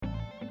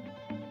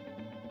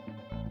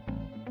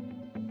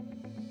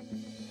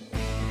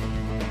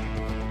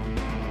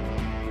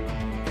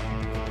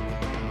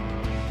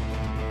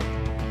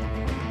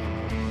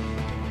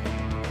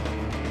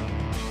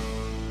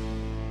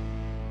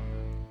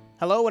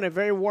Hello and a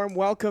very warm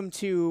welcome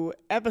to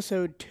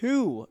episode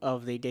 2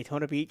 of the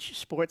Daytona Beach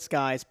Sports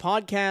Guys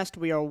podcast.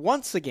 We are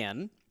once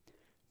again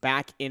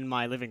back in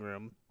my living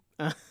room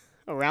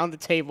around the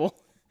table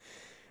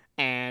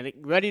and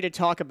ready to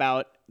talk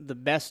about the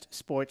best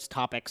sports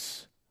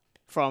topics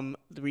from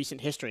the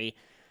recent history.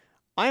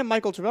 I am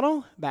Michael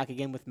Toretto, back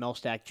again with Mel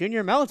Stack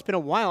Jr. Mel, it's been a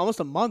while,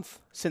 almost a month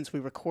since we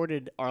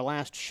recorded our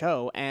last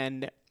show,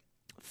 and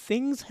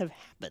things have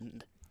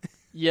happened.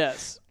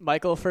 Yes.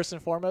 Michael, first and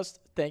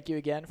foremost, thank you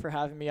again for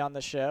having me on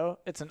the show.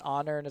 It's an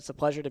honor and it's a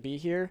pleasure to be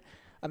here.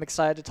 I'm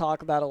excited to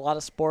talk about a lot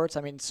of sports.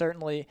 I mean,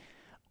 certainly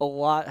a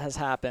lot has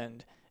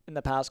happened in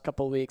the past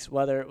couple of weeks,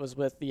 whether it was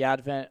with the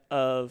advent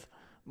of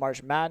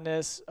March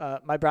Madness.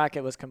 My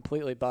bracket was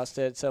completely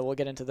busted, so we'll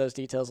get into those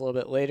details a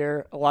little bit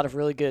later. A lot of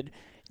really good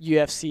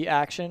UFC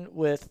action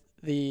with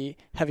the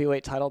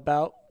heavyweight title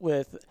bout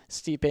with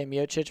Stipe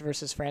Miocic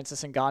versus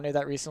Francis Ngannou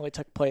that recently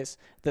took place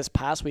this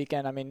past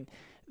weekend. I mean,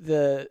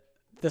 the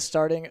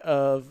starting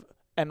of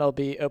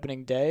MLB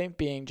opening day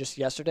being just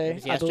yesterday. It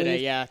was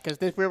yesterday, yeah, because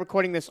we're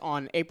recording this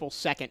on April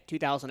 2nd,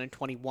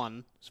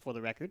 2021, for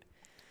the record.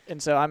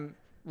 And so I'm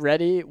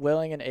ready,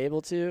 willing, and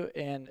able to,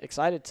 and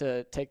excited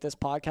to take this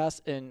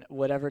podcast in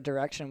whatever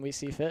direction we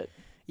see fit.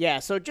 Yeah,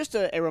 so just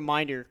a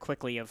reminder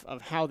quickly of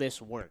how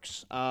this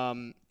works.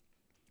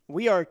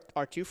 We are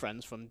two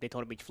friends from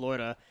Daytona Beach,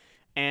 Florida,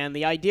 and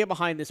the idea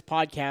behind this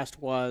podcast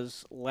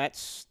was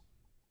let's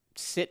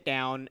sit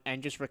down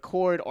and just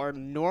record our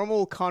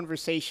normal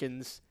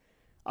conversations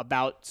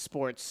about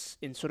sports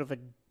in sort of a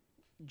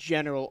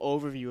general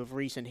overview of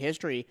recent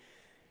history,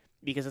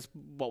 because it's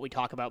what we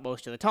talk about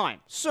most of the time.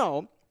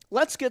 So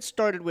let's get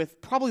started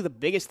with probably the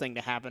biggest thing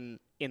to happen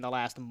in the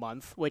last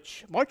month,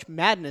 which March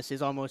Madness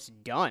is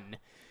almost done.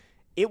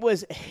 It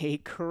was a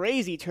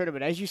crazy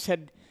tournament. As you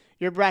said,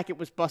 your bracket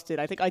was busted.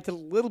 I think I did a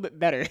little bit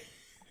better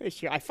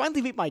this year. I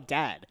finally beat my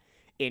dad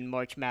in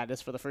March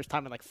Madness for the first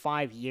time in like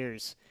 5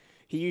 years.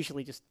 He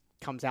usually just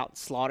comes out and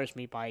slaughters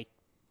me by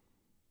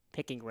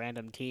picking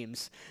random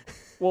teams.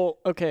 Well,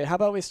 okay, how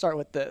about we start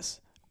with this?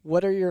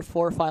 What are your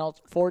four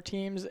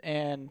teams,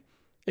 and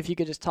if you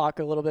could just talk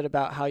a little bit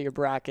about how your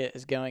bracket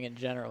is going in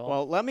general.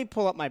 Well, let me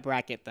pull up my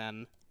bracket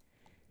then.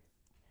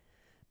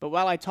 But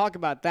while I talk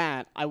about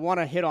that, I want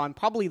to hit on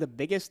probably the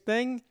biggest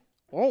thing,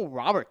 Oral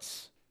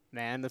Roberts,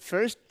 man. The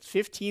first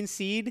 15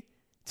 seed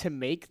to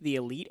make the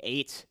Elite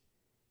Eight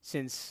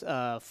since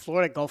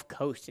Florida Gulf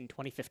Coast in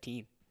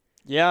 2015.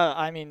 Yeah,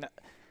 I mean,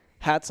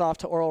 hats off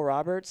to Oral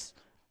Roberts.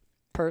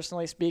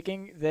 Personally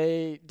speaking,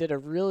 they did a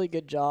really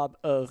good job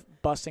of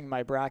busting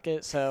my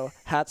bracket, so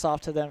hats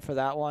off to them for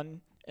that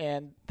one.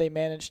 And they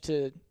managed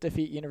to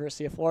defeat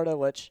University of Florida,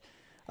 which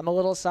I'm a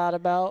little sad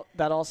about.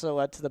 That also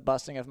led to the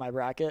busting of my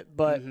bracket,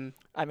 but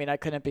I mean, I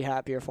couldn't be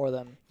happier for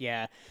them.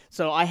 Yeah,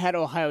 so I had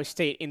Ohio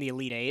State in the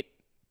Elite Eight.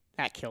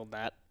 That killed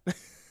that.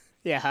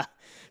 Yeah,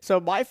 so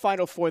my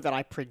Final Four that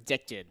I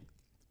predicted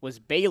was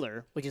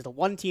Baylor, which is the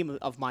one team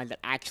of mine that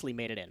actually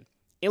made it in.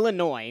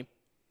 Illinois,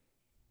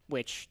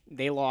 which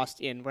they lost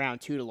in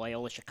round 2 to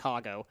Loyola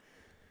Chicago.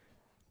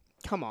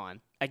 Come on.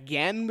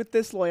 Again with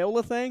this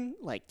Loyola thing?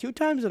 Like 2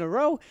 times in a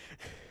row?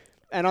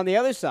 And on the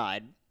other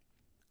side,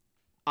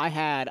 I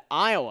had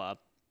Iowa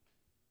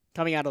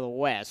coming out of the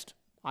West.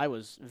 I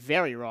was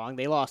very wrong.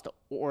 They lost to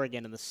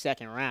Oregon in the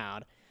second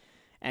round.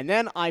 And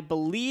then I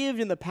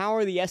believed in the power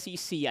of the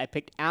SEC. I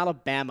picked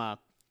Alabama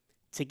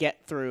to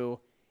get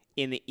through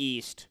in the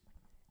East.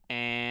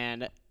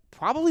 And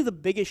probably the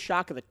biggest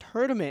shock of the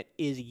tournament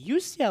is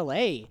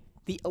UCLA,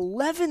 the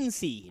 11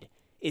 seed,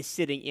 is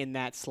sitting in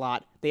that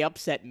slot. They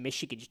upset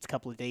Michigan just a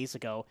couple of days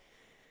ago.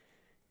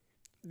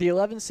 The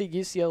 11 seed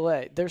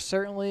UCLA, they were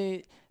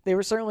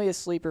certainly a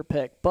sleeper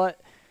pick,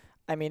 but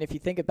I mean, if you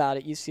think about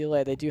it,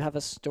 UCLA, they do have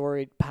a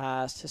storied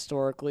past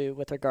historically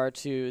with regard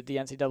to the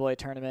NCAA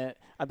tournament.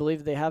 I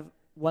believe they have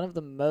one of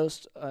the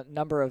most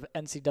number of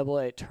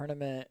NCAA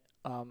tournament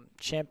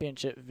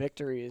championship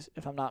victories,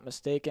 if I'm not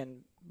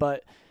mistaken.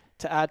 But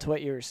to add to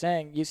what you were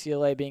saying,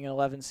 UCLA being an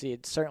 11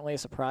 seed, certainly a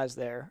surprise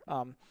there.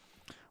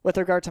 With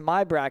regard to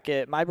my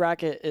bracket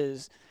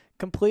is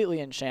completely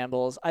in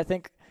shambles. I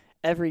think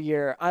every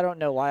year, I don't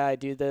know why I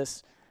do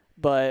this,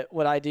 but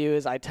what I do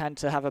is I tend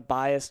to have a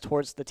bias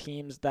towards the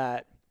teams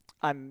that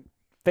I'm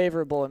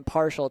favorable and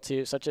partial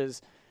to, such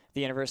as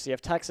the University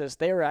of Texas.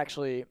 They were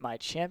actually my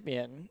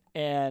champion,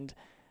 and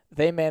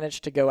they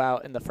managed to go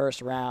out in the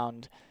first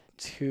round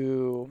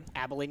to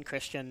Abilene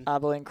Christian.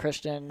 That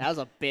was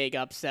a big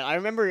upset. I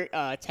remember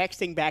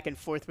texting back and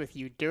forth with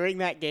you during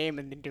that game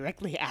and then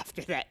directly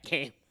after that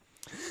game.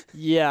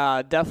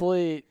 Yeah,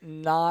 definitely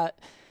not.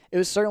 It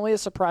was certainly a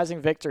surprising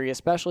victory,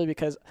 especially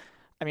because,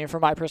 I mean,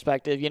 from my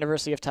perspective,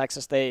 University of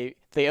Texas, they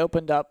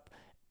opened up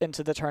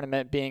into the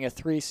tournament being a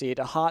 3 seed,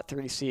 a hot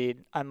 3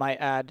 seed, I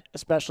might add,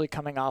 especially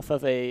coming off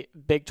of a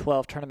Big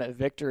 12 tournament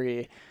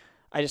victory.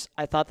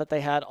 I thought that they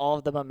had all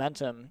of the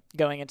momentum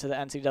going into the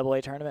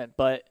NCAA tournament,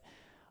 but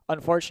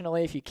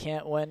unfortunately, if you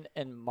can't win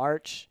in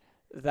March,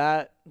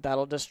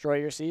 that'll destroy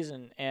your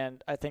season.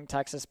 And I think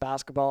Texas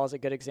basketball is a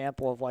good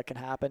example of what can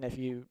happen if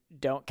you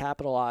don't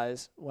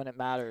capitalize when it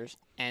matters.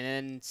 And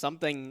then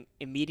something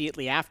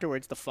immediately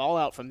afterwards, the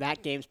fallout from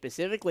that game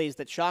specifically is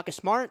that Shaka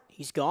Smart,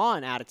 he's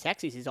gone out of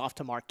Texas. He's off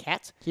to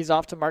Marquette.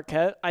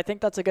 I think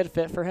that's a good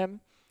fit for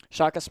him.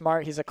 Shaka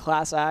Smart, he's a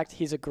class act.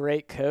 He's a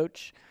great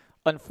coach.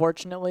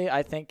 Unfortunately,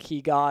 I think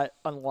he got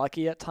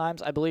unlucky at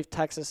times. I believe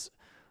Texas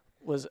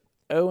was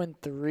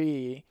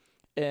 0-3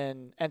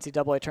 in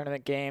NCAA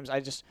tournament games.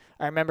 I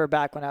remember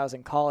back when I was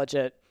in college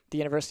at the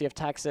University of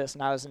Texas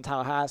and I was in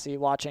Tallahassee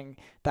watching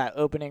that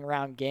opening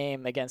round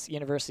game against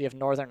University of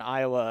Northern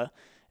Iowa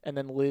and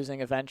then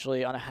losing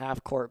eventually on a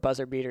half-court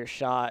buzzer beater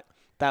shot.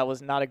 That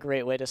was not a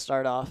great way to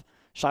start off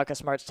Shaka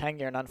Smart's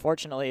tenure. And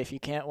unfortunately, if you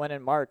can't win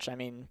in March, I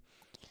mean,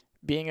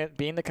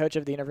 being the coach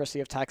of the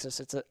University of Texas,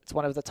 it's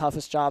one of the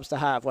toughest jobs to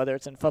have, whether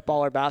it's in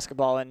football or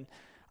basketball. And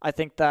I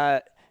think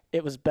that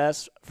it was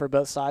best for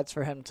both sides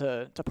for him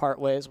to part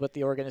ways with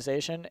the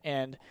organization,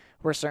 and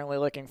we're certainly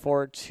looking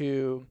forward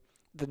to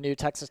the new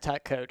Texas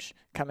Tech coach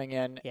coming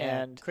in.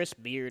 Yeah, and Chris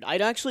Beard. I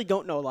actually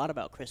don't know a lot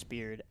about Chris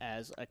Beard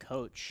as a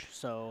coach,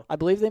 so I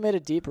believe they made a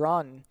deep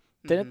run.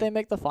 Didn't they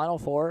make the Final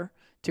Four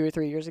 2 or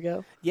 3 years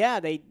ago? Yeah,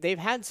 they've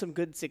had some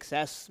good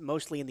success,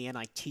 mostly in the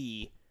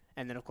NIT,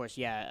 and then, of course,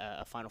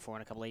 a Final Four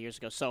in a couple of years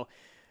ago. So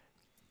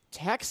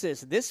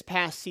Texas, this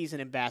past season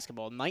in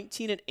basketball,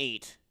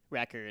 19-8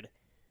 record.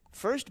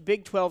 First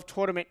Big 12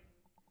 tournament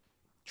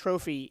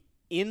trophy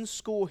in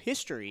school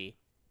history,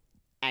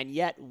 and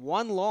yet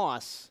one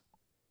loss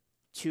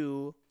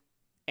to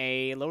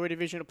a lower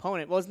division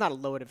opponent. Well, it's not a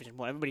lower division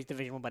opponent. Everybody's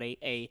Division 1, but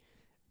a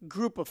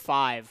group of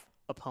 5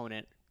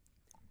 opponent.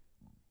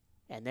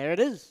 And there it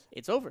is.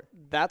 It's over.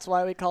 That's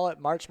why we call it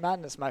March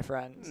Madness, my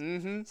friends.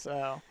 Mm-hmm.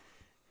 So,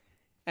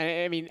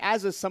 and I mean,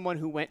 as someone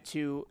who went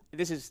to,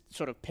 this is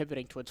sort of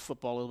pivoting towards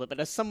football a little bit, but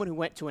as someone who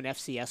went to an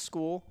FCS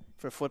school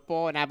for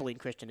football, and Abilene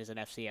Christian is an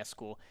FCS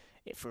school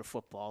for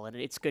football, and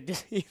it's good to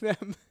see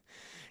them.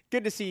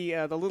 Good to see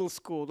the little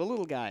school, the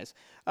little guys.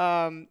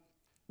 But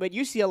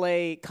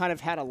UCLA kind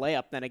of had a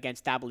layup then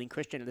against Abilene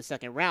Christian in the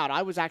second round.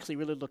 I was actually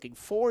really looking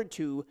forward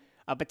to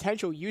a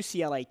potential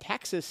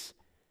UCLA-Texas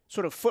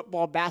sort of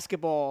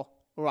football-basketball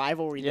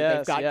rivalry that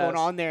they've got going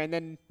on there, and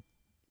then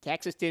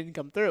Texas didn't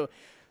come through.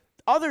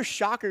 Other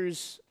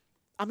shockers,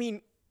 I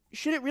mean,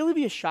 should it really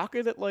be a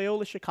shocker that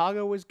Loyola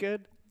Chicago was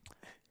good?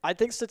 I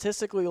think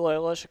statistically,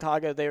 Loyola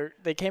Chicago,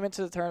 they came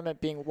into the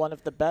tournament being one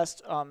of the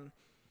best,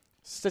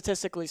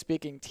 statistically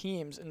speaking,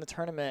 teams in the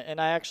tournament. And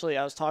I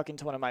was talking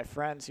to one of my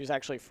friends who's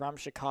actually from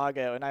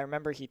Chicago, and I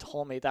remember he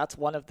told me that's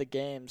one of the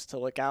games to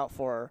look out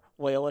for,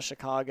 Loyola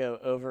Chicago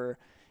over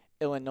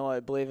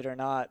Illinois, believe it or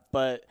not.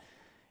 But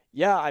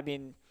yeah, I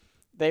mean,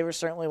 they were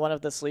certainly one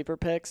of the sleeper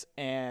picks,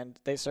 and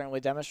they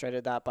certainly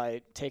demonstrated that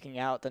by taking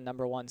out the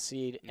number 1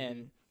 seed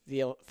in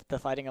the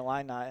Fighting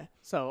Illini.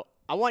 So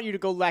I want you to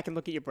go back and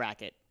look at your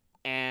bracket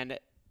and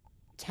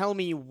tell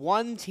me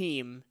one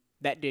team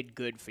that did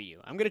good for you.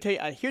 I'm going to tell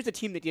you, here's a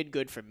team that did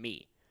good for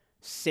me.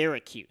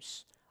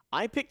 Syracuse.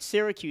 I picked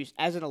Syracuse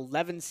as an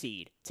 11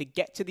 seed to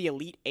get to the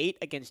Elite 8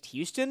 against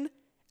Houston,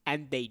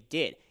 and they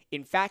did.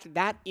 In fact,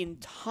 that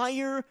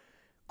entire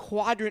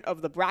quadrant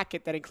of the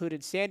bracket that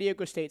included San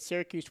Diego State,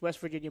 Syracuse, West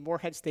Virginia,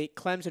 Morehead State,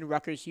 Clemson,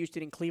 Rutgers,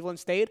 Houston, and Cleveland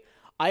State,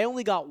 I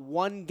only got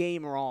one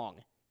game wrong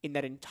in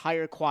that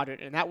entire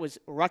quadrant, and that was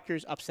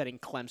Rutgers upsetting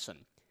Clemson.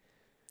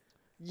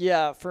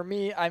 Yeah, for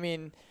me, I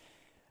mean,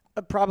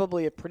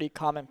 probably a pretty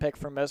common pick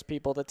for most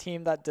people. The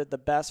team that did the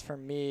best for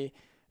me,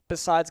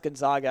 besides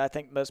Gonzaga, I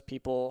think most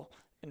people,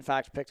 in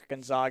fact, picked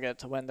Gonzaga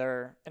to win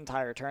their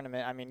entire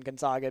tournament. I mean,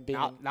 Gonzaga being...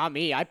 Not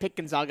me. I picked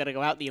Gonzaga to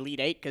go out in the Elite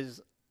 8 because,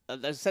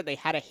 as I said, they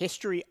had a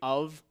history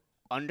of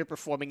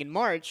underperforming in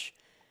March.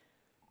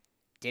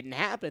 Didn't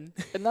happen.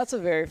 And that's a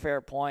very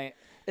fair point.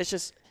 It's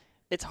just...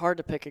 It's hard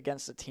to pick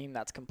against a team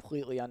that's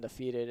completely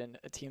undefeated and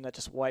a team that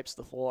just wipes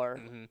the floor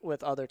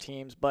with other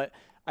teams. But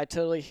I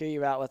totally hear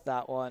you out with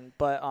that one.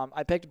 But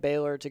I picked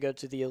Baylor to go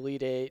to the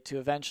Elite Eight to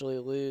eventually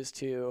lose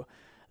to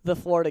the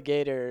Florida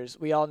Gators.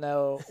 We all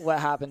know what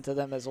happened to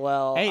them as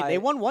well. Hey, they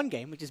won one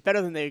game, which is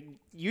better than they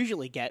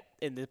usually get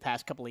in the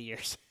past couple of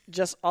years.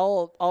 Just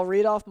I'll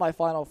read off my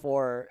Final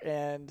Four,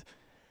 and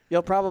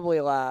you'll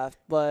probably laugh.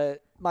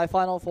 But my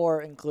Final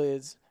Four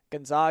includes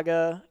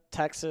Gonzaga,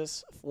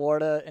 Texas,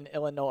 Florida, and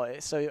Illinois.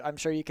 So I'm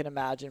sure you can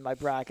imagine my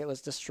bracket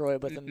was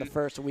destroyed within the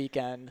first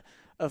weekend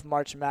of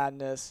March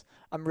Madness.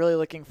 I'm really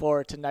looking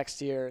forward to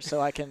next year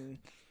so I can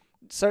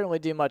certainly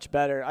do much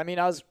better. I mean,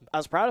 I was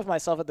proud of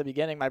myself at the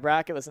beginning. My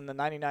bracket was in the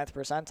 99th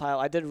percentile.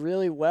 I did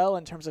really well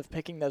in terms of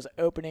picking those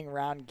opening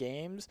round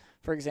games.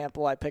 For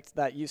example, I picked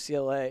that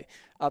UCLA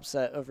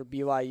upset over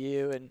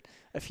BYU and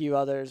a few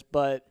others.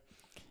 But,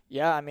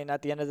 yeah, I mean,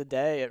 at the end of the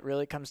day, it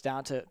really comes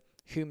down to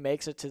who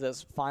makes it to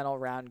those final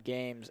round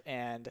games.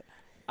 And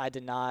I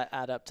did not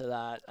add up to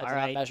that. I All did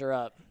right. not measure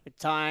up.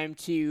 Time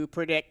to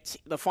predict.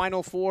 The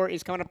Final Four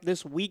is coming up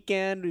this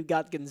weekend. We've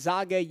got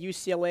Gonzaga,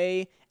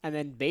 UCLA, and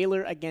then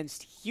Baylor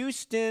against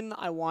Houston.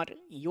 I want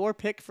your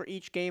pick for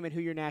each game and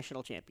who your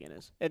national champion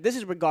is. This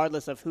is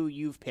regardless of who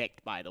you've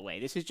picked, by the way.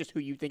 This is just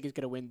who you think is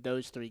going to win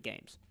those 3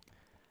 games.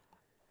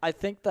 I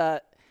think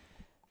that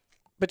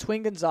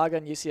between Gonzaga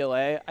and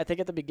UCLA, I think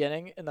at the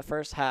beginning, in the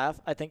first half,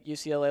 I think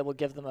UCLA will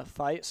give them a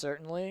fight,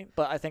 certainly.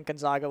 But I think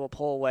Gonzaga will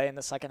pull away in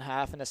the second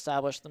half and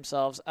establish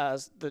themselves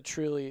as the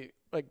truly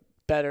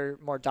better,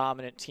 more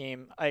dominant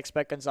team. I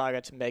expect Gonzaga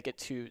to make it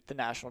to the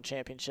national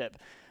championship.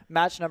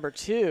 Match number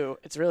 2,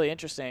 it's really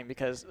interesting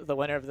because the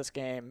winner of this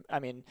game, I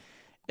mean,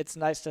 it's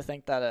nice to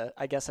think that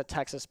a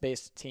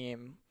Texas-based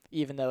team,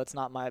 even though it's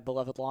not my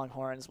beloved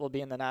Longhorns, will be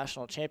in the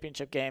national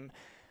championship game.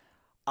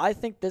 I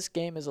think this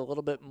game is a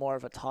little bit more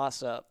of a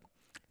toss-up.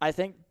 I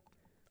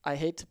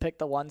hate to pick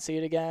the 1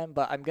 seed again,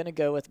 but I'm going to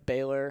go with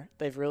Baylor.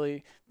 They've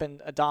really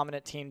been a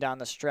dominant team down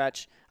the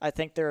stretch. I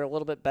think they're a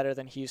little bit better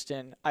than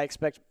Houston. I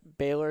expect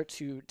Baylor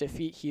to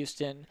defeat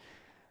Houston,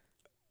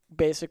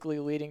 basically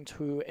leading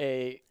to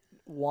a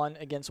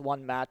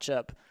 1-against-1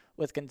 matchup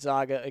with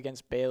Gonzaga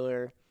against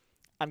Baylor.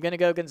 I'm going to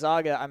go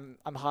Gonzaga. I'm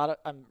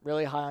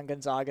really high on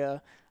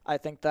Gonzaga. I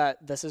think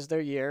that this is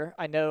their year.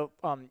 I know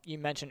you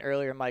mentioned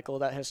earlier, Michael,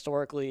 that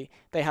historically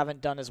they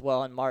haven't done as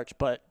well in March,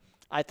 but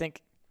I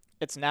think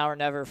it's now or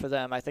never for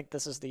them. I think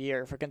this is the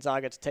year for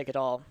Gonzaga to take it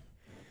all.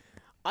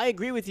 I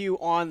agree with you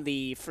on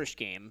the first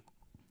game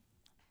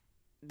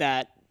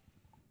that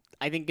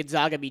I think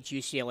Gonzaga beats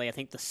UCLA. I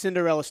think the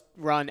Cinderella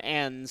run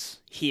ends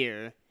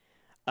here.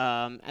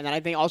 And then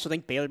I also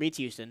think Baylor beats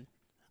Houston.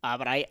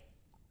 But I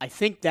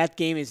think that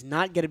game is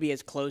not going to be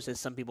as close as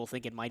some people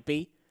think it might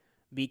be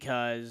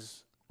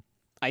because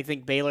I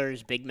think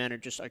Baylor's big men are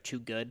too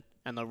good,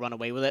 and they'll run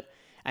away with it.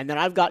 And then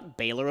I've got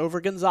Baylor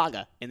over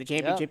Gonzaga in the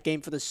championship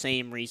game for the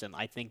same reason.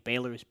 I think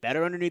Baylor is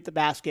better underneath the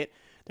basket.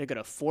 They're going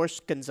to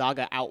force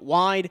Gonzaga out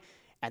wide,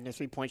 and their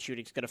three-point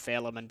shooting is going to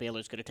fail them, and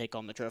Baylor's going to take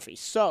home the trophy.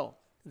 So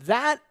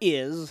that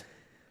is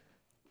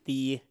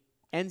the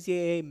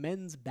NCAA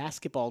men's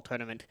basketball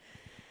tournament.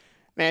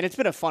 Man, it's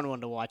been a fun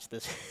one to watch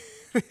this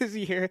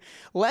year.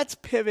 Let's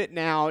pivot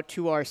now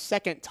to our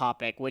second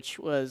topic, which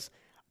was,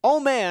 oh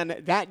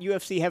man, that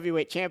UFC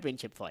heavyweight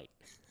championship fight.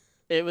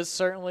 It was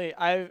certainly,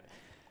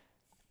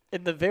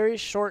 in the very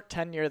short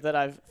tenure that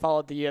I've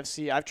followed the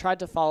UFC, I've tried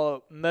to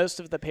follow most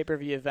of the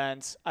pay-per-view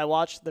events. I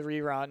watched the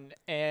rerun,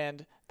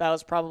 and that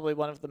was probably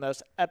one of the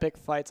most epic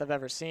fights I've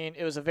ever seen.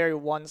 It was a very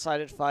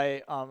one-sided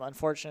fight.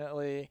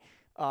 Unfortunately,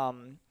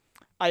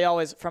 I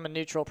always, from a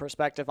neutral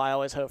perspective, I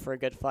always hope for a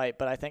good fight,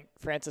 but I think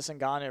Francis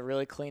Ngannou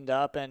really cleaned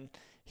up, and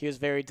he was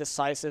very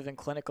decisive and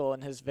clinical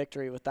in his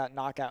victory with that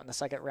knockout in the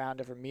second round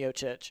over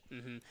Miocic.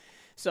 Mm-hmm.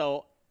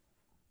 So,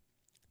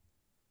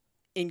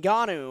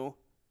 Ngannou,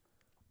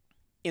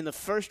 in the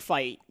first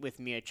fight with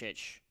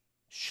Miocic,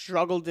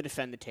 struggled to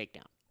defend the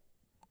takedown.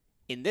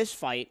 In this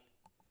fight,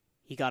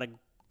 he got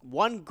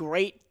one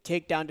great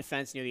takedown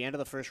defense near the end of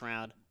the first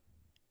round.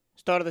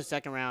 Start of the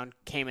second round,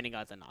 came in and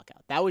got the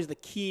knockout. That was the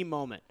key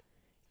moment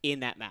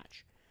in that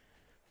match.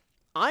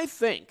 I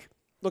think,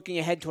 looking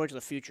ahead towards the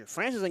future,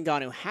 Francis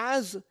Ngannou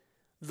has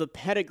the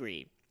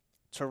pedigree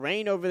to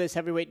reign over this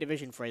heavyweight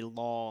division for a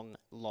long,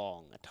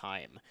 long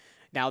time.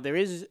 Now, there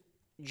is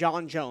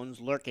John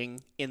Jones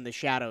lurking in the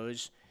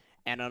shadows,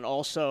 and then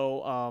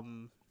also,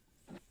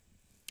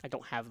 I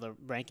don't have the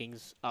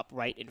rankings up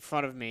right in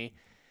front of me.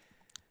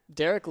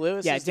 Derek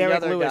Lewis is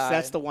Derek the other Lewis, guy.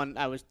 that's the one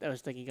I was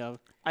thinking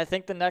of. I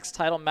think the next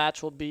title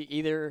match will be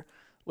either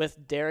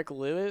with Derek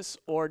Lewis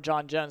or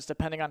John Jones,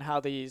 depending on how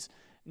these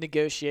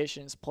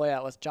negotiations play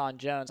out with John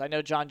Jones. I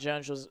know John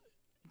Jones was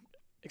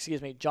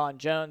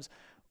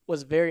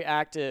very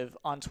active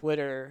on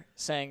Twitter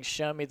saying,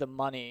 "Show me the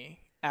money,"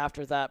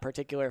 after that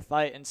particular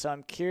fight. And so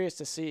I'm curious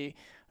to see,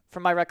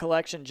 from my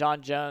recollection,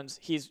 John Jones,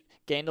 he's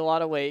gained a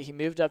lot of weight. He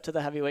moved up to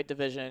the heavyweight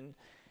division,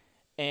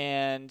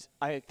 and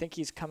I think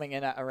he's coming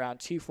in at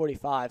around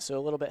 245, so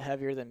a little bit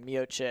heavier than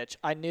Miocic.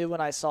 I knew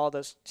when I saw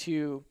those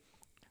two,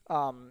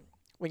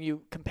 when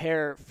you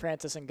compare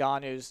Francis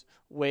Ngannou's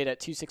weight at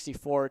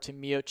 264 to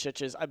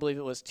Miocic's, I believe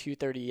it was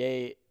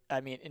 238.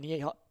 I mean,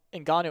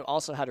 and Ngannou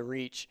also had a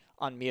reach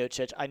on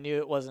Miocic. I knew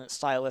it wasn't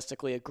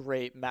stylistically a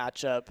great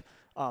matchup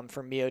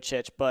for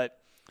Miocic, but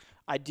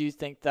I do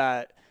think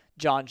that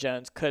John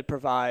Jones could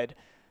provide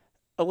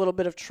a little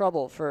bit of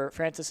trouble for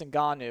Francis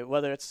Ngannou,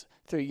 whether it's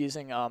through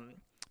using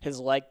his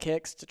leg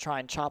kicks to try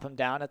and chop him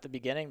down at the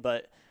beginning,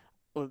 but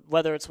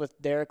whether it's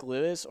with Derek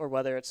Lewis or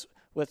whether it's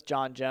with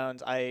John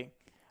Jones, I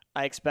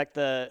expect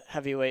the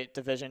heavyweight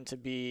division to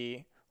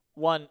be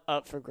one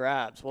up for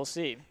grabs. We'll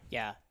see.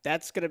 Yeah,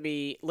 that's going to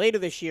be later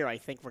this year. I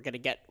think we're going to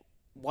get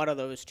one of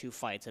those two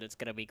fights, and it's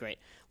going to be great.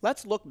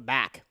 Let's look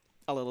back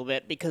a little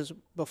bit because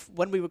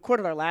when we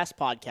recorded our last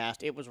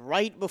podcast, it was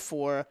right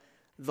before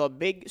the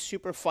big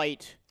super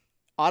fight,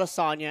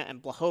 Adesanya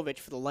and Blachowicz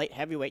for the light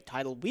heavyweight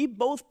title. We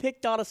both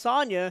picked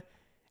Adesanya,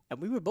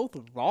 and we were both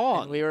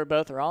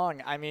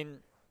wrong. I mean,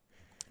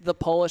 the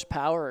Polish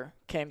power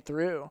came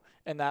through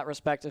in that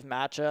respective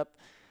matchup.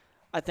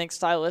 I think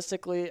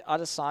stylistically,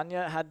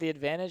 Adesanya had the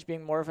advantage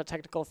being more of a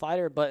technical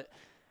fighter, but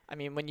I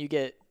mean, when you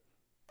get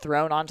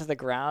thrown onto the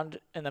ground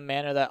in the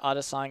manner that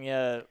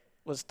Adesanya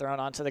was thrown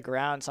onto the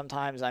ground,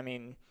 sometimes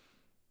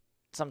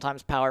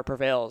power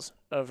prevails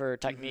over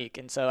technique.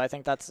 And so I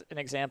think that's an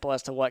example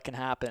as to what can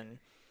happen.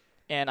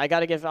 And I got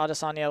to give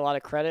Adesanya a lot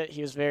of credit.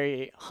 He was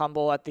very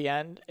humble at the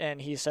end,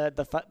 and he said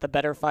the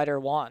better fighter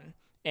won.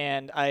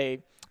 And I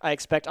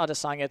expect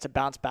Adesanya to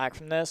bounce back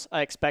from this.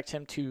 I expect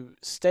him to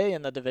stay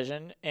in the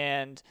division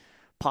and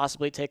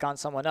possibly take on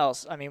someone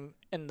else. I mean,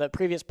 in the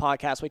previous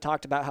podcast, we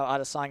talked about how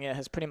Adesanya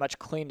has pretty much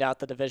cleaned out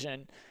the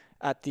division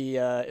at the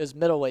it was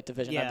middleweight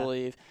division, I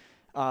believe.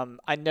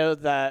 I know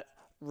that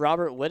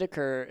Robert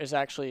Whittaker is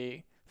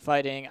actually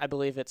fighting, I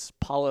believe it's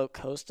Paulo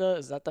Costa.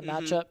 Is that the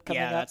matchup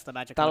coming up? Yeah, that's the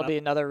matchup That'll coming be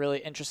up. another really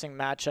interesting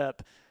matchup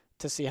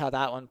to see how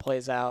that one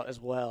plays out as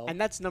well. And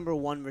that's number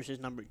 1 versus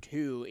number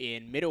 2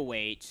 in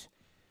middleweight.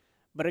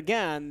 But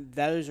again,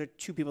 those are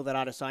two people that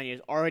Adesanya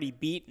has already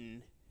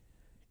beaten.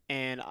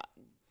 And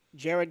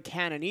Jared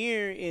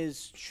Cannonier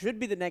should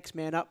be the next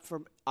man up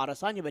for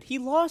Adesanya, but he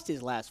lost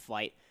his last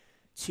fight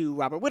to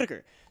Robert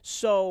Whittaker.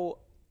 So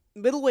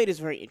middleweight is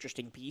a very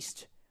interesting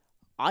beast.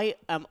 I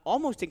am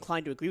almost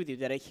inclined to agree with you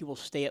that he will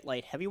stay at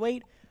light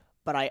heavyweight,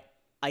 but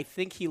I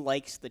think he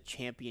likes the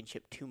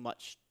championship too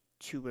much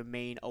to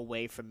remain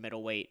away from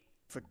middleweight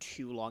for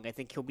too long. I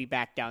think he'll be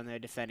back down there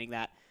defending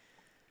that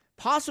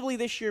possibly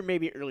this year,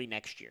 maybe early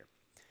next year.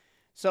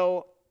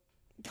 So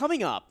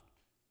coming up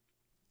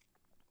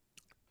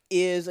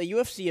is a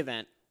UFC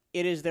event.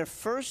 It is their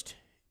first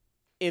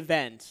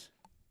event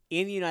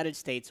in the United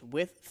States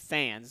with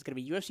fans. It's going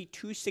to be UFC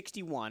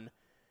 261.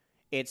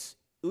 It's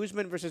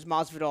Usman versus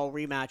Masvidal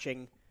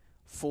rematching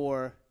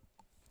for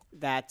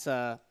that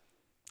the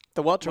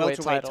welterweight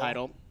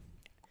title.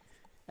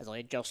 As I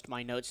adjust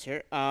my notes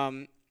here.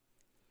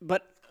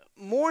 But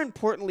more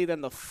importantly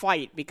than the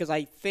fight, because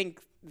I think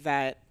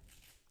that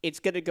it's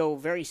going to go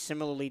very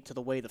similarly to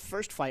the way the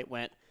first fight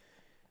went,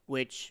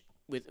 which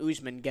with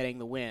Usman getting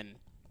the win.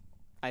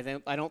 I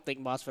don't think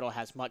Masvidal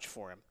has much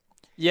for him.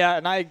 Yeah,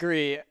 and I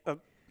agree.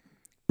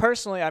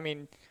 Personally, I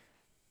mean,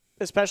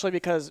 especially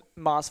because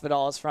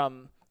Masvidal is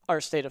from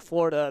our state of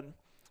Florida,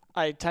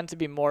 I tend to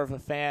be more of a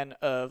fan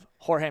of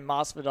Jorge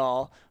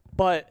Masvidal.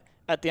 But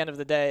at the end of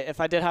the day, if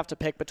I did have to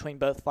pick between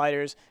both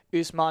fighters,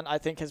 Usman, I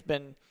think, has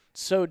been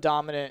so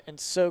dominant and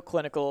so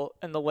clinical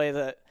in the way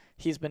that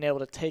he's been able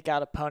to take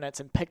out opponents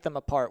and pick them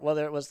apart,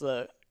 whether it was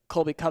the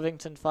Colby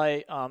Covington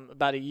fight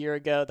about a year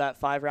ago, that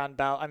 5-round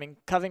bout. I mean,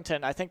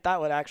 Covington, I think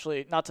that would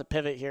actually, not to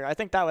pivot here, I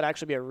think that would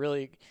actually be a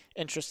really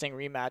interesting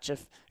rematch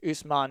if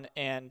Usman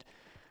and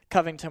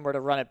Covington were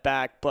to run it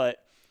back. But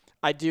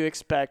I do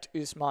expect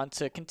Usman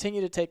to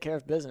continue to take care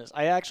of business.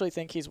 I actually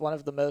think he's one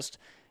of the most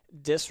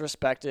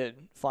disrespected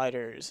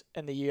fighters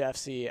in the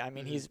UFC. I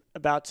mean, he's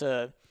about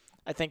to,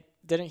 I think,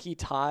 didn't he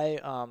tie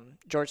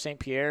George St.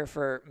 Pierre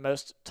for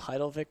most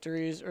title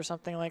victories or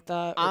something like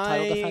that? Or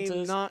title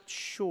defenses? I'm not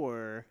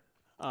sure.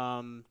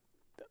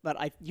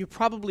 But you're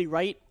probably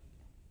right,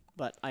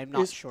 but I'm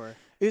not sure.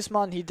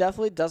 Usman, he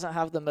definitely doesn't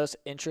have the most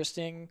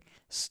interesting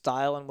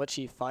style in which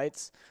he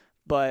fights,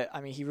 but,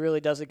 I mean, he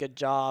really does a good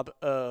job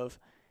of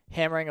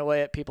hammering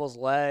away at people's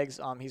legs.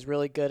 He's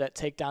really good at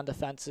takedown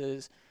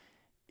defenses.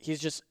 He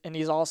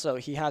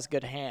has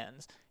good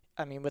hands.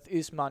 I mean, with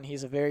Usman,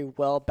 he's a very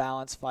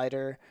well-balanced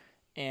fighter,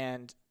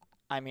 and,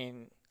 I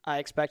mean, I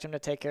expect him to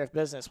take care of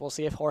business. We'll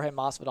see if Jorge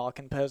Masvidal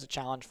can pose a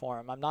challenge for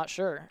him. I'm not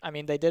sure. I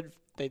mean, they did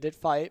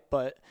fight,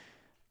 but,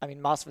 I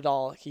mean,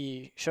 Masvidal,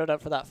 he showed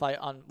up for that fight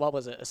on, what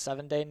was it, a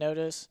 7-day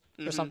notice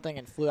or something,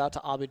 and flew out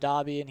to Abu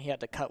Dhabi, and he had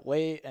to cut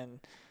weight,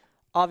 and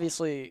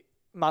obviously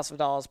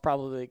Masvidal is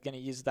probably going to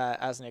use that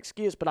as an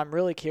excuse, but I'm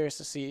really curious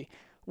to see,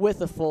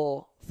 with a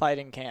full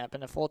fighting camp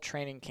and a full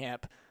training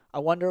camp, I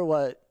wonder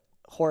what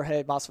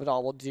Jorge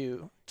Masvidal will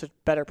do to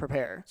better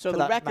prepare for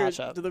that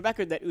matchup. So the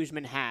record that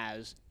Usman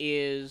has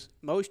is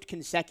most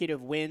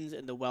consecutive wins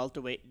in the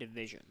welterweight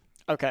division.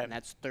 Okay. And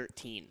that's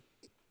 13.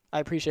 I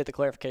appreciate the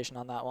clarification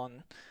on that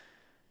one.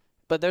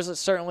 But there's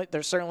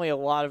certainly a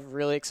lot of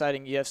really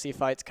exciting UFC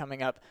fights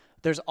coming up.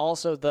 There's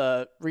also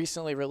the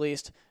recently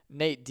released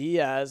Nate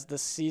Diaz, the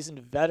seasoned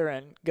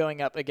veteran,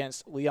 going up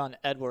against Leon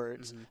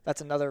Edwards.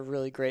 That's another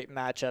really great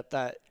matchup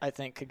that I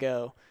think could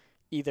go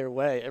either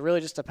way. It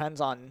really just depends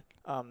on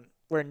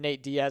where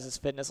Nate Diaz's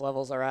fitness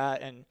levels are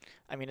at. And,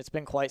 I mean, it's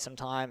been quite some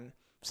time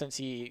since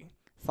he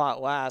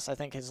fought last. I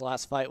think his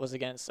last fight was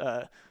against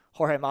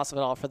Jorge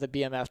Masvidal for the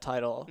BMF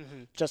title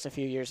just a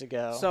few years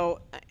ago.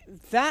 So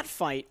that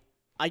fight,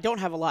 I don't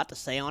have a lot to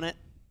say on it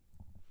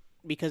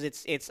because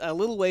it's a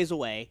little ways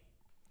away,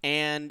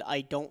 and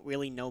I don't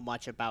really know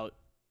much about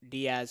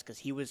Diaz because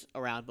he was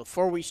around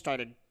before we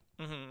started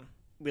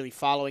really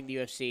following the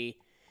UFC.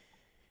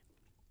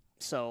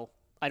 So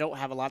I don't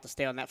have a lot to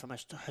say on that from a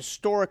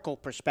historical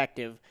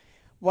perspective.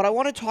 What I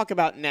want to talk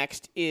about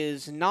next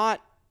is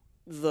not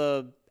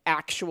the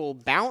actual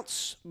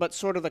bounce, but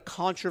sort of the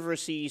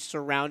controversy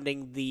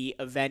surrounding the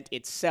event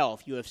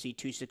itself, UFC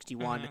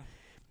 261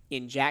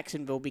 in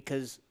Jacksonville,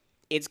 because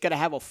it's going to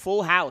have a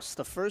full house.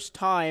 The first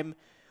time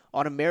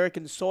on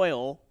American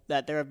soil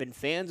that there have been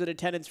fans in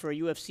attendance for a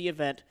UFC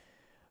event.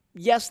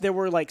 Yes, there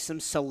were like some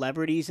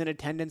celebrities in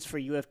attendance for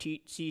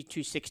UFC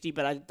 260,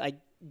 but I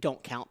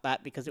don't count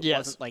that because it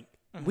wasn't like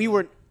we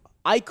were.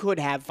 I could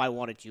have, if I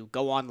wanted to,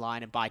 go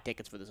online and buy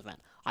tickets for this event.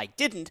 I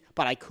didn't,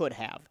 but I could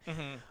have.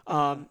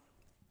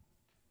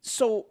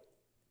 So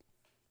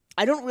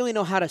I don't really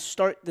know how to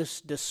start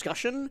this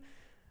discussion,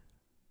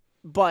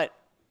 but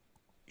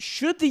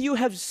should the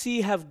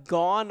UFC have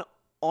gone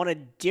on a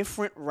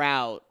different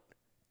route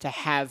to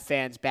have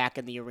fans back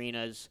in the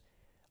arenas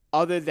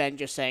other than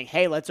just saying,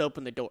 hey, let's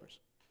open the doors?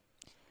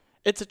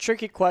 It's a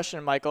tricky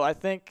question, Michael. I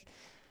think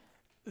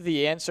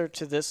the answer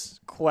to this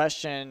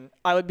question,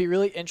 I would be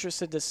really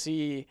interested to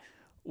see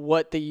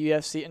what the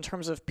UFC, in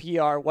terms of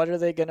PR, what are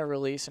they going to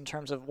release in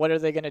terms of what are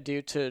they going to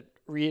do to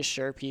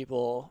reassure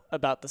people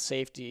about the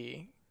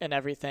safety and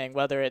everything,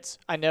 whether it's,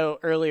 I know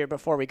earlier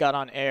before we got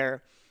on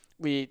air,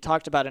 we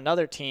talked about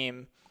another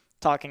team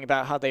talking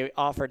about how they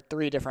offered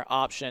 3 different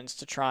options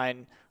to try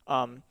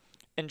and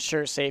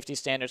ensure safety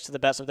standards to the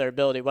best of their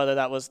ability, whether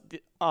that was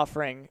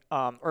offering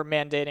or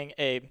mandating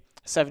a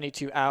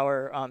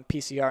 72-hour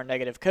PCR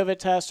negative COVID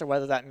test, or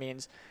whether that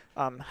means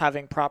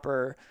having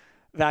proper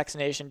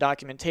vaccination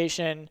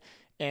documentation.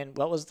 And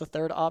what was the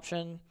third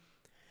option?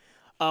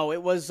 Oh,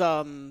 it was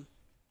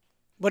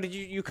what did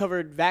you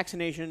covered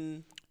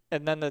vaccination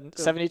and then the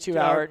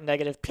 72-hour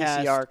negative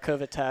PCR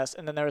COVID test,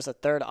 and then there was a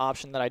third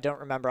option that I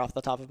don't remember off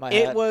the top of my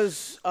head. It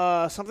was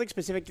something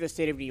specific to the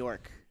state of New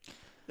York,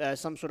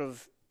 some sort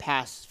of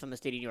pass from the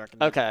state of New York.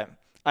 Okay,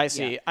 I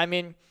see. Yeah. I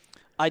mean,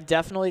 I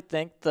definitely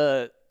think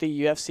the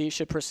UFC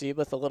should proceed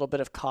with a little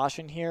bit of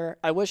caution here.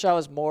 I wish I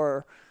was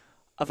more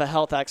of a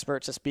health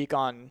expert to speak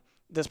on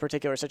this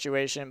particular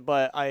situation,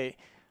 but I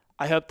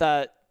hope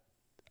that,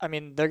 I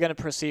mean, they're going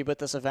to proceed with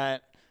this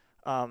event,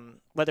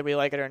 whether we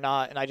like it or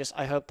not, and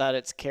I hope that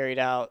it's carried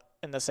out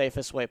in the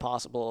safest way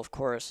possible, of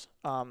course.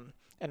 And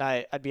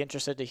I'd be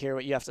interested to hear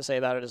what you have to say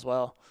about it as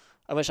well.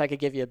 I wish I could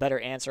give you a better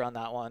answer on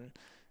that one.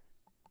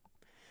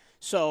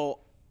 So,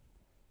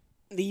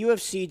 the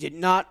UFC did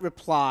not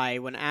reply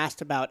when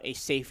asked about a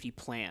safety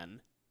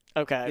plan.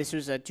 Okay. This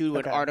was due to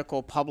an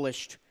article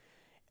published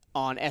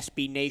on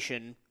SB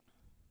Nation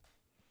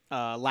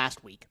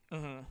last week.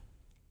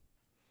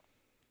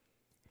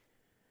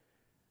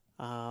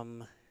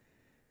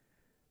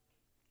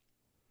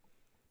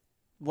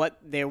 What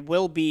there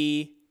will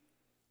be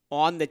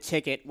on the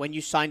ticket, when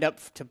you signed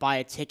up to buy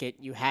a ticket,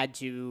 you had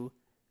to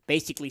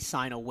basically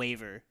sign a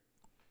waiver.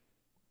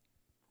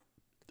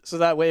 So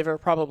that waiver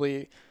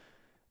probably,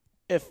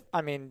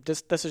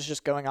 this is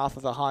just going off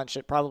of a hunch,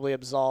 it probably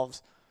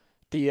absolves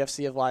the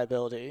UFC of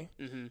liability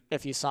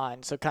if you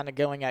sign. So kind of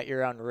going at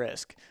your own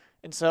risk.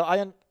 And so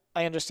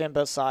I understand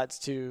both sides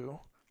to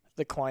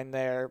the coin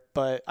there,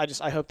 but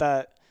I hope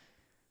that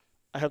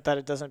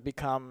it doesn't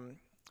become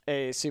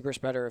a super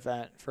spreader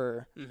event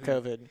for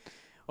COVID.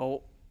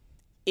 Oh,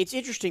 it's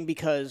interesting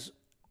because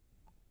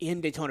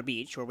in Daytona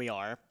Beach, where we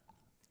are,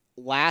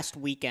 last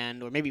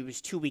weekend, or maybe it was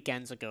 2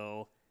 weekends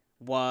ago,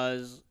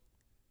 was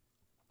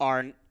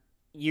our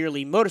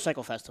yearly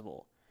motorcycle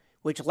festival,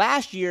 which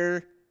last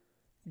year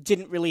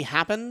didn't really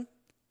happen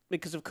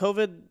because of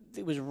COVID.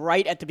 It was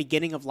right at the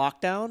beginning of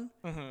lockdown.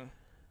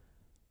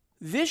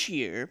 This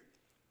year,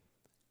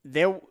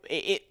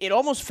 it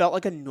almost felt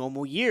like a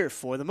normal year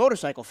for the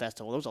motorcycle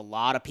festival. There was a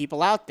lot of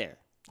people out there.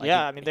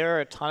 There were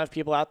a ton of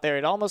people out there.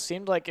 It almost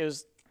seemed like it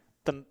was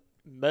the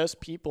most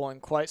people in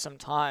quite some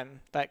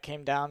time that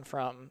came down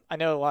from. I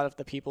know a lot of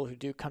the people who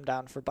do come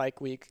down for Bike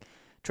Week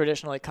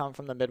traditionally come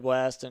from the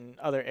Midwest and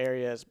other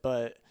areas,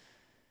 but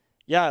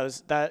yeah, it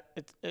was that.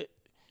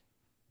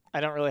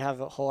 I don't really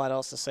have a whole lot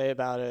else to say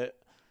about it,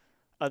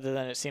 other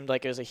than it seemed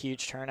like it was a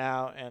huge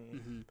turnout.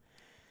 And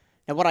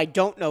and what I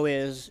don't know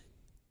is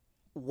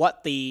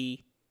what the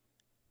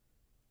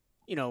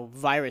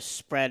virus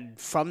spread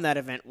from that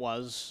event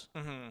was.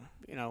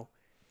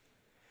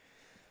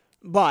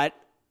 But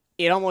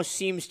it almost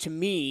seems to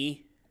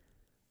me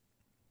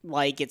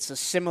like it's a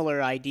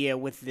similar idea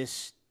with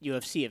this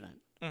UFC event.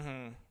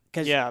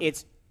 Because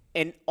it's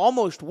an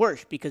almost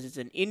worse because it's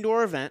an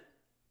indoor event.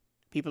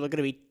 People are going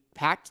to be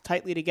packed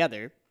tightly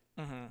together.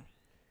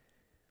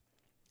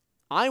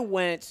 I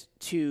went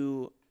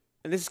to,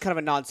 and this is kind of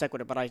a non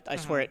sequitur, but I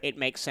swear it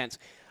makes sense.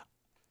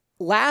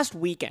 Last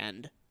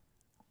weekend,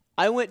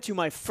 I went to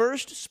my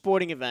first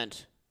sporting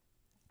event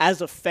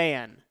as a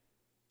fan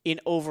in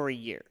over a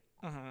year.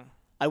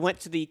 I went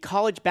to the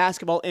College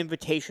Basketball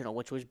Invitational,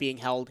 which was being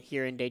held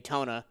here in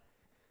Daytona.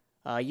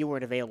 You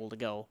weren't available to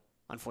go,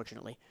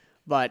 unfortunately.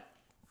 But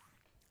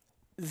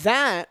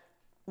that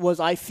was,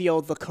 I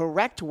feel, the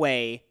correct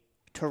way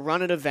to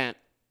run an event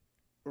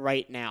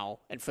right now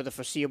and for the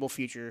foreseeable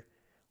future.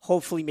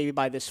 Hopefully, maybe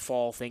by this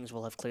fall, things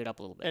will have cleared up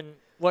a little bit. And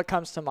what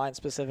comes to mind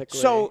specifically?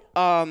 So,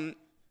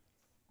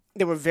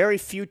 there were very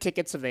few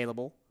tickets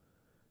available.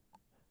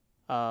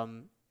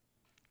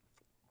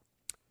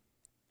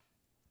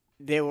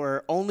 There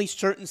were only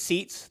certain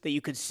seats that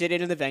you could sit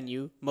in the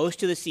venue.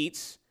 Most of the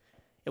seats,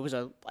 it was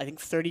I think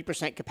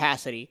 30%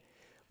 capacity.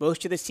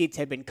 Most of the seats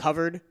had been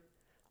covered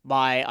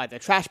buy either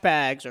trash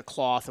bags or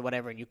cloth or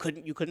whatever, and you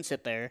couldn't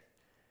sit there.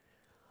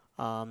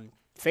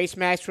 Face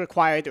masks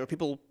required. There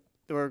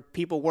were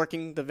people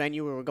working the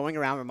venue who were going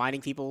around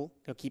reminding people,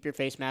 keep your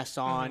face masks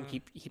on,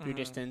 keep your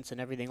distance, and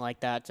everything like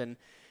that. And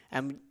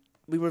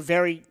we were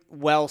very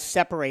well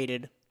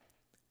separated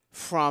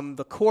from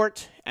the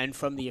court and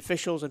from the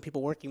officials and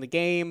people working the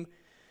game.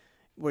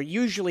 We're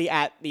usually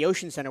at the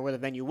Ocean Center where the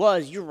venue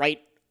was. You're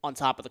right on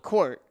top of the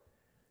court.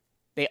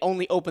 They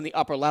only open the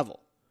upper level.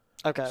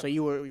 Okay. So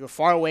you were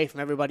far away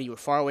from everybody. You were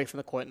far away from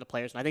the court and the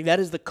players. And I think that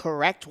is the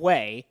correct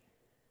way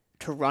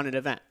to run an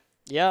event.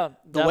 Yeah,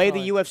 The way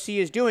the UFC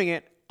is doing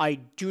it, I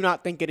do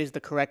not think it is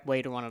the correct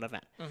way to run an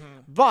event.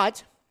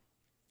 But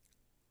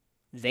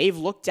they've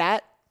looked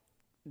at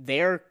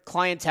their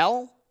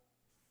clientele,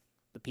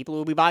 the people who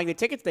will be buying the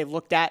tickets. They've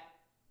looked at,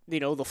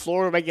 the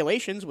floor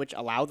regulations, which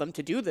allow them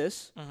to do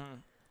this.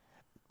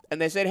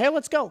 And they said, hey,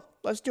 let's go.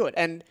 Let's do it.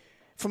 And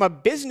from a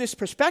business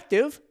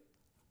perspective,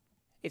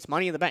 it's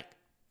money in the bank.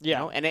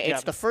 Yeah. And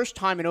it's the first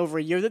time in over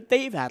a year that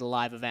they've had a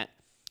live event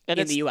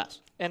in the U.S.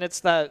 And it's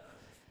that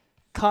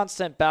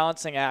constant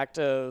balancing act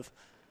of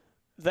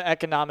the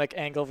economic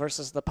angle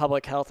versus the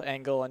public health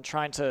angle and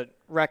trying to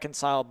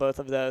reconcile both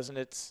of those. And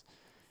it's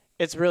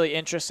really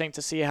interesting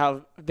to see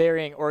how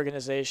varying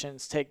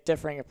organizations take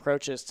differing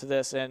approaches to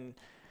this. And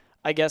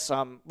I guess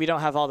we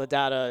don't have all the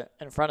data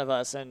in front of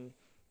us, and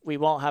we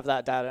won't have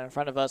that data in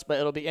front of us, but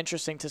it'll be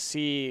interesting to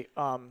see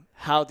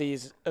how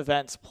these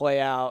events play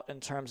out in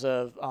terms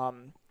of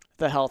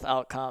the health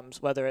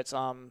outcomes, whether it's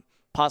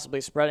possibly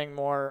spreading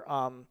more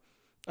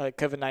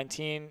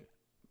COVID-19.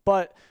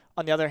 But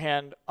on the other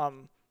hand,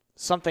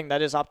 something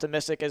that is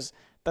optimistic is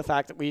the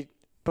fact that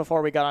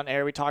before we got on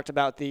air, we talked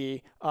about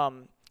the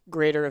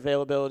greater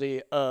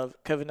availability of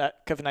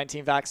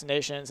COVID-19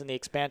 vaccinations and the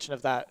expansion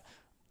of that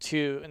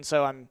too. And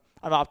so I'm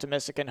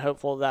optimistic and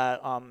hopeful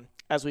that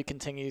as we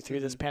continue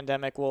through this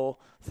pandemic, we'll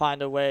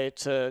find a way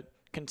to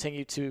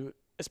continue to,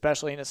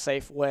 especially in a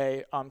safe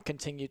way,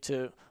 continue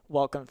to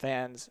welcome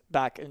fans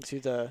back into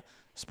the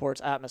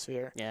sports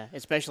atmosphere. Yeah,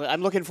 especially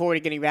I'm looking forward to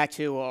getting back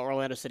to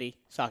Orlando City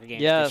soccer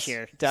games this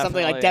year.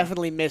 Definitely. Something I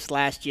definitely missed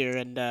last year,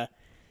 and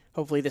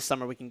hopefully this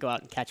summer we can go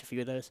out and catch a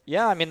few of those.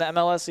 Yeah, I mean, the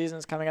MLS season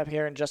is coming up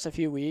here in just a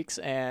few weeks,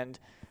 and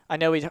I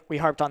know we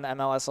harped on the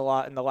MLS a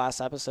lot in the last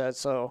episode,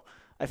 so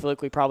I feel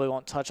like we probably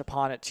won't touch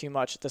upon it too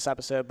much this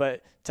episode.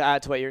 But to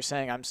add to what you're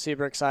saying, I'm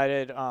super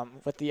excited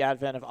with the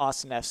advent of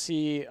Austin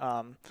FC,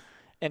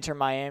 Inter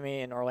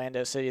Miami, and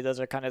Orlando City. Those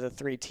are kind of the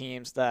three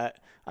teams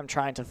that I'm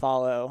trying to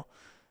follow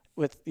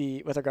with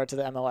regard to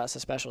the MLS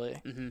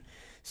especially.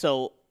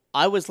 So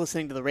I was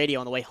listening to the radio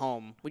on the way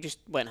home. We just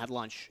went and had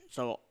lunch.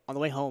 So on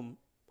the way home,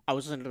 I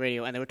was listening to the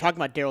radio, and they were talking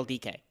about Daryl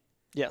DK.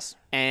 Yes.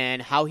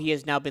 And how he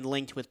has now been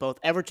linked with both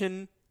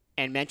Everton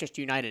and Manchester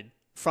United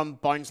from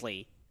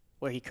Barnsley,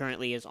 where he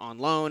currently is on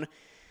loan.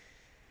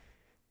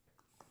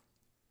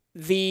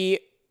 I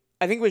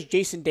think it was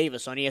Jason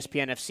Davis on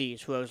ESPN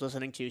FC's, who I was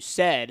listening to,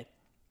 said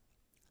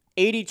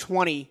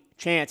 80-20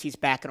 chance he's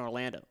back in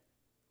Orlando.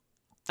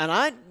 And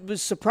I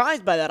was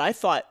surprised by that. I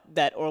thought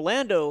that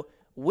Orlando,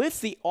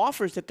 with the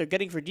offers that they're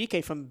getting for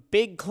DK from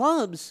big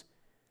clubs,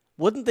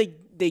 wouldn't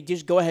they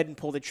just go ahead and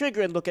pull the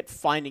trigger and look at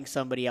finding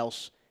somebody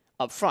else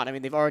up front? I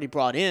mean, they've already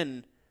brought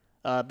in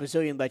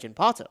Brazilian legend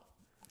Pato.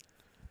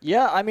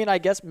 Yeah, I mean, I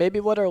guess maybe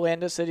what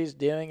Orlando City's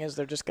doing is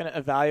they're just going to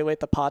evaluate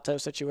the Pato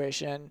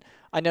situation.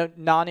 I know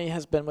Nani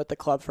has been with the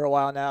club for a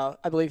while now.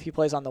 I believe he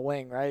plays on the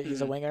wing, right?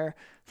 He's a winger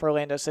for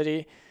Orlando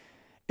City.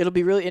 It'll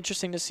be really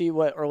interesting to see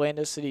what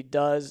Orlando City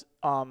does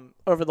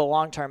over the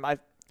long term.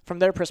 From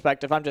their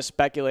perspective, I'm just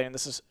speculating.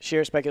 This is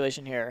sheer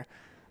speculation here.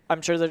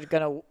 I'm sure they're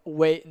going to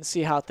wait and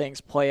see how things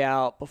play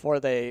out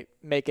before they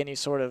make any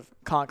sort of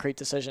concrete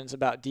decisions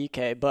about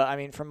DK. But, I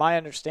mean, from my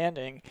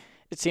understanding,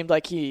 it seemed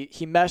like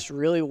he meshed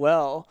really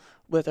well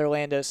with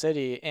Orlando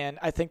City. And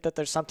I think that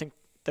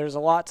there's a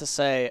lot to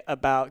say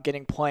about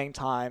getting playing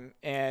time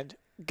and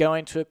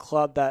going to a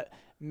club that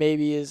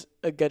maybe is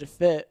a good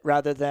fit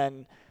rather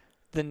than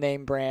the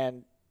name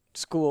brand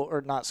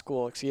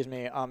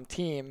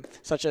team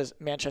such as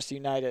Manchester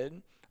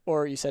United,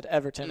 or you said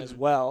Everton as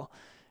well.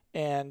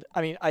 And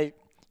I mean,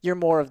 you're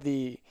more of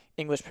the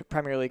English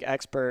Premier League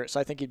expert, so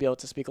I think you'd be able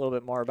to speak a little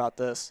bit more about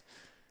this.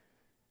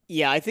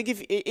 Yeah, I think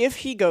if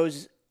he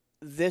goes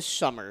this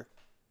summer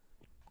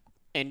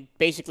and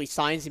basically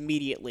signs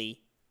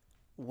immediately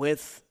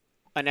with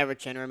an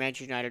Everton or a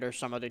Manchester United or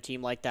some other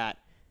team like that,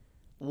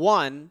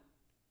 one,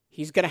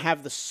 he's going to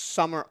have the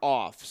summer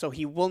off, so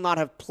he will not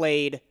have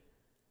played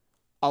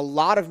a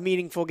lot of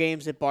meaningful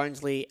games at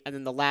Barnsley, and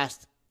then the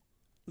last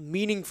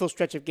meaningful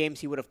stretch of games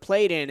he would have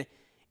played in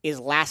is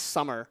last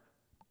summer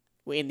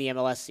in the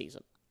MLS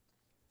season.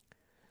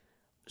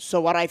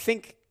 So what I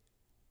think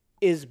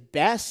is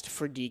best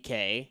for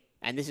DK,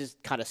 and this is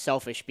kind of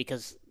selfish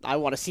because I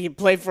want to see him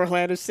play for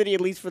Orlando City at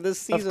least for this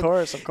season. Of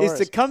course. Is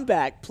to come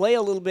back, play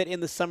a little bit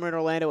in the summer in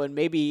Orlando, and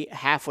maybe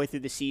halfway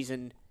through the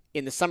season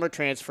in the summer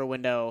transfer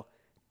window,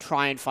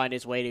 try and find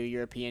his way to a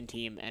European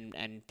team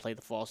and play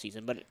the fall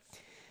season. But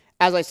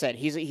as I said,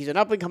 he's an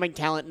up-and-coming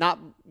talent, not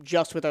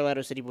just with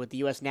Orlando City, but with the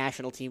U.S.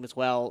 national team as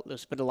well.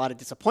 There's been a lot of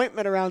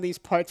disappointment around these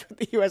parts with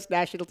the U.S.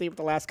 national team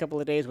the last couple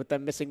of days with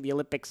them missing the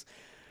Olympics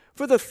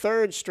for the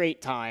third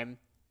straight time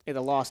in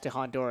the loss to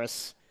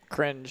Honduras.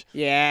 Cringe.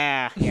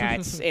 Yeah,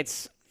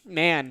 it's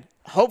man.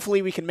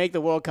 Hopefully we can make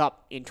the World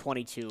Cup in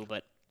 22,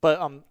 but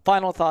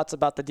final thoughts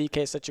about the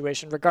DK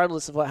situation.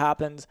 Regardless of what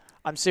happens,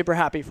 I'm super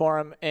happy for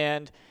him,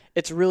 and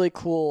it's really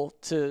cool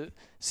to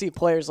see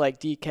players like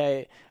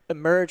DK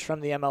emerge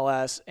from the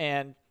MLS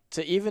and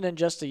to even in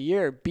just a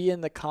year be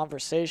in the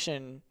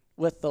conversation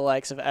with the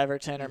likes of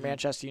Everton or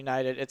Manchester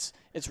United.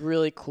 It's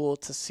really cool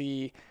to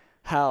see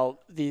how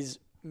these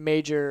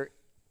major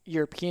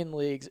European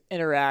leagues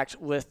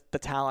interact with the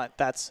talent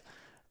that's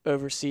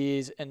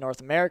overseas in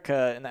North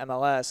America in the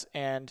MLS,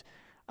 and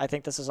I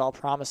think this is all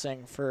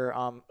promising for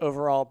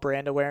overall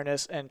brand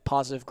awareness and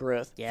positive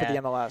growth for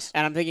the MLS.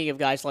 And I'm thinking of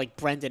guys like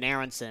Brendan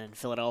Aronson in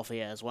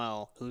Philadelphia as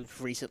well,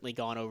 who've recently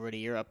gone over to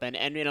Europe. And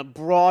in a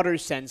broader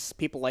sense,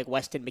 people like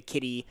Weston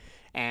McKinney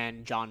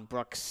and John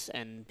Brooks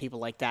and people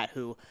like that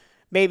who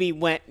maybe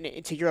went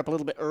to Europe a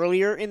little bit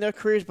earlier in their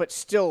careers, but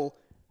still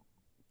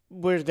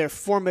where their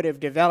formative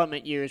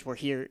development years were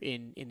here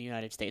in the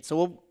United States.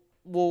 So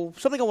we'll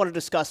something I want to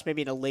discuss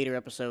maybe in a later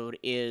episode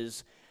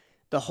is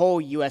the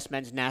whole U.S.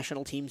 men's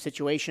national team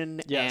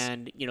situation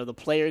and, the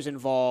players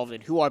involved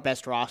and who our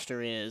best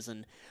roster is.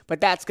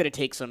 But that's going to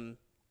take some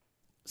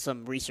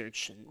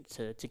research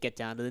to get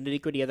down to the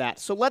nitty-gritty of that.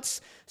 So let's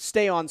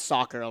stay on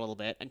soccer a little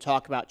bit and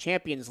talk about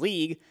Champions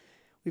League.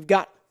 We've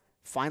got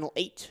Final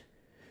 8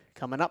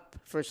 coming up.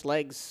 First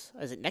legs,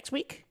 is it next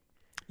week?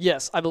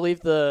 Yes, I believe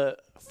the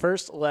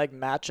first leg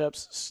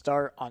matchups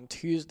start on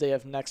Tuesday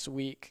of next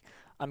week.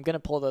 I'm going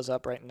to pull those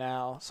up right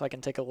now so I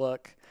can take a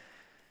look.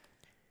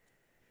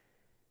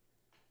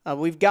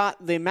 We've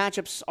got the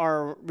matchups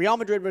are Real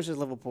Madrid versus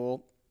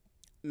Liverpool,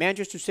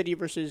 Manchester City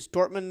versus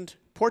Dortmund,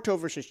 Porto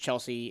versus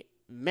Chelsea,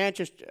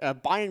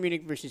 Bayern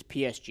Munich versus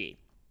PSG,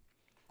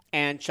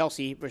 and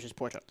Chelsea versus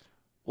Porto.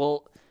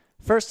 Well,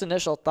 first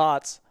initial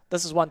thoughts.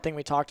 This is one thing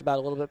we talked about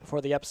a little bit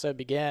before the episode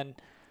began.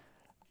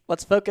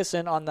 Let's focus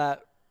in on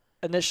that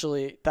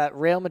initially, that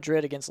Real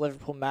Madrid against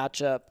Liverpool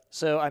matchup.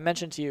 So I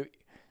mentioned to you,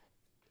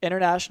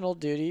 international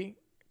duty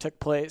took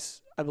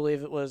place, I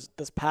believe it was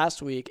this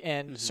past week,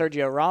 and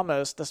Sergio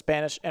Ramos, the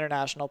Spanish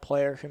international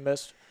player who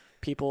most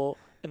people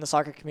in the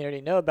soccer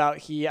community know about,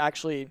 he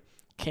actually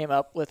came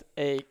up with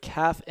a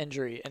calf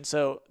injury. And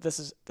so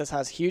this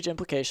has huge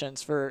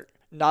implications for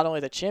not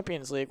only the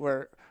Champions League,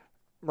 where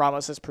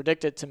Ramos is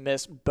predicted to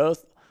miss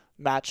both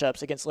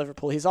matchups against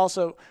Liverpool, he's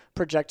also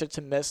projected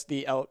to miss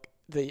the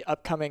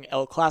upcoming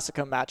El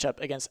Clasico matchup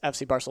against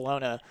FC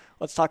Barcelona.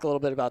 Let's talk a little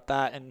bit about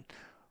that, and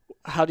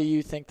how do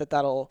you think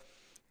that'll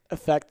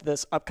affect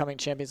this upcoming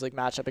Champions League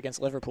matchup against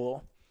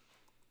Liverpool?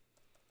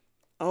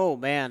 Oh,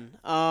 man.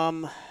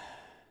 I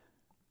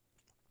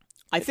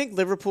think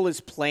Liverpool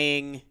is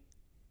playing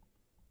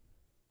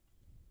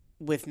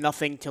with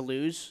nothing to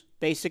lose,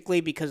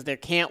 basically, because they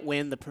can't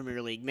win the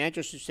Premier League.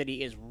 Manchester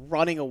City is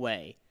running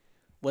away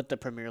with the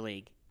Premier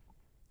League.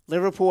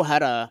 Liverpool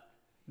had a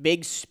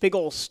big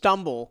old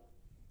stumble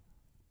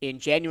in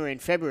January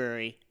and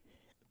February,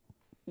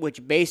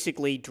 which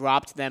basically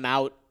dropped them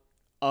out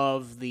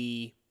of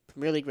the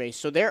Premier League race.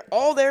 So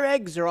all their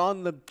eggs are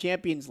on the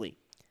Champions League.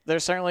 They're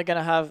certainly going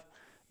to have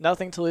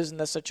nothing to lose in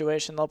this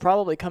situation. They'll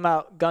probably come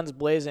out guns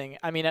blazing.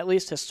 I mean, at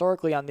least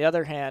historically, on the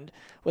other hand,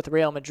 with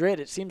Real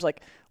Madrid, it seems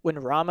like when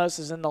Ramos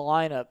is in the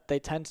lineup, they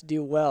tend to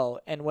do well.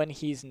 And when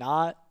he's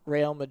not,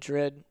 Real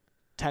Madrid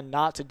tend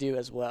not to do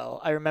as well.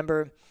 I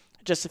remember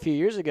just a few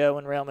years ago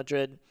when Real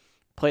Madrid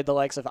played the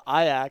likes of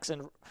Ajax,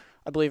 and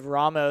I believe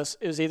Ramos,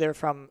 it was either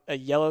from a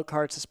yellow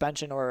card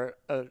suspension or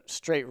a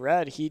straight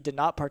red. He did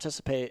not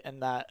participate in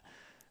that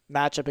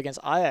matchup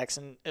against Ajax,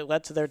 and it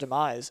led to their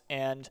demise.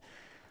 And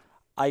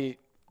I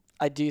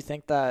do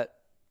think that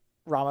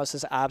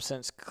Ramos'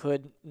 absence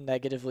could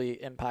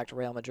negatively impact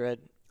Real Madrid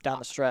down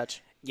the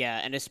stretch.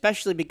 Yeah, and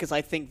especially because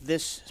I think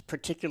this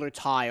particular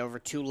tie over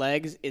two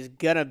legs is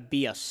going to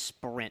be a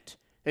sprint.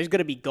 There's going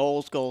to be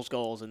goals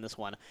in this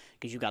one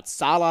because you've got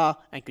Salah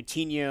and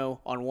Coutinho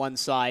on one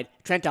side,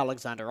 Trent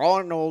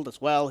Alexander-Arnold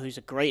as well, who's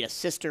a great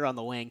assister on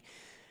the wing.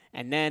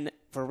 And then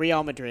for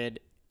Real Madrid,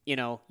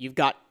 you've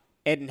got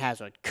Eden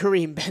Hazard,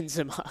 Karim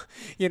Benzema.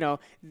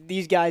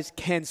 These guys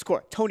can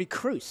score. Toni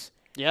Kroos.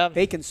 Yeah.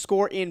 They can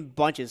score in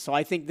bunches. So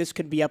I think this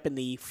could be up in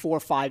the 4,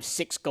 5,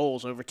 6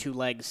 goals over two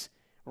legs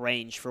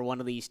range for one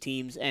of these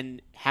teams.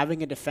 And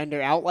having a defender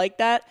out like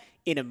that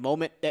in a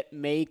moment that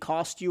may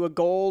cost you a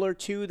goal or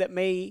two that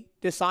may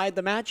decide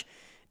the match,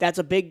 that's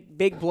a big,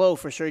 big blow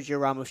for Sergio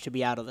Ramos to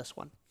be out of this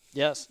one.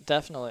 Yes,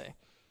 definitely.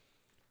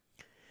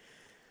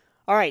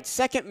 All right,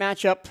 second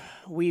matchup,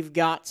 we've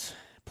got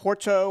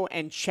Porto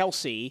and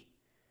Chelsea.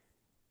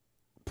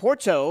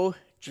 Porto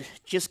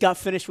just got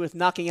finished with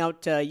knocking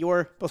out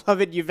your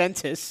beloved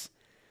Juventus.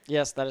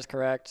 Yes, that is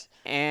correct.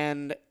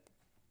 And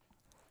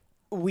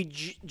we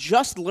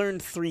just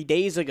learned 3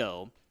 days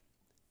ago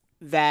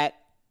that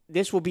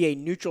this will be a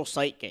neutral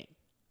site game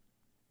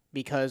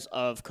because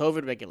of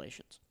COVID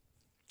regulations.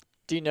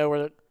 Do you know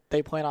where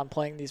they plan on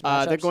playing these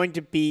matchups? They're going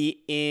to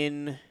be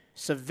in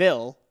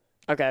Seville.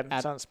 Okay,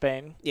 so in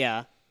Spain.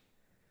 Yeah.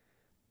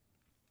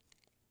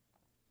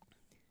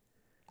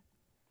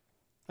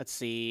 Let's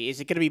see.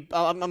 Is it going to be...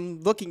 I'm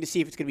looking to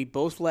see if it's going to be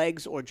both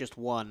legs or just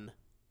one.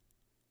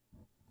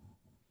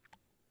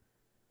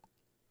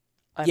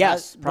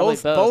 Yes,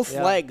 both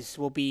legs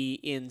will be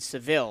in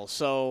Seville.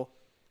 So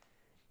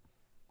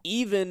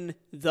even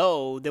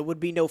though there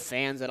would be no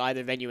fans at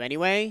either venue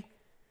anyway,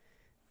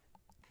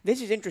 this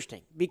is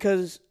interesting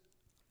because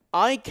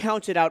I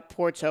counted out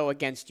Porto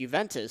against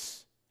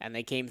Juventus, and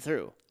they came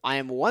through. I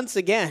am once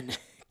again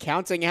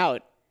counting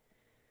out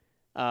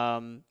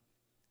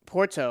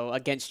Porto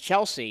against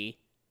Chelsea.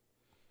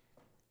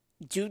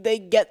 Do they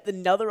get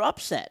another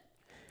upset?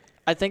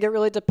 I think it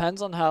really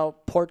depends on how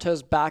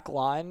Porto's back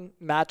line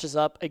matches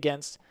up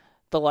against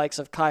the likes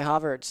of Kai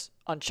Havertz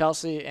on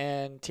Chelsea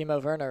and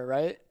Timo Werner,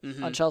 right?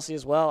 Mm-hmm. On Chelsea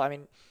as well. I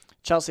mean,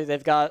 Chelsea,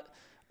 they've got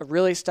a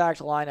really stacked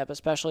lineup,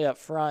 especially up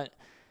front.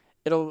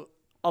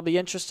 I'll be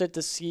interested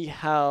to see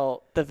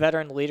how the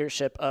veteran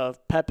leadership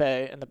of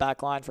Pepe in the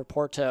back line for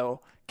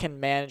Porto can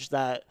manage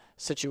that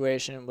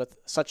situation with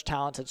such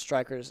talented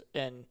strikers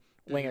and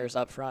wingers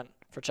up front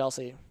for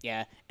Chelsea.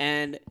 Yeah,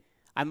 and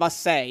I must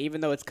say, even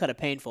though it's kind of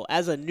painful,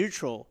 as a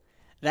neutral,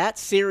 that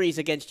series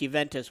against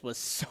Juventus was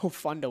so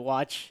fun to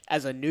watch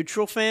as a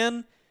neutral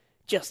fan.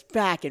 Just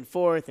back and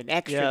forth and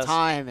extra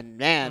time, and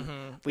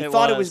man, we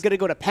thought it was going to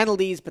go to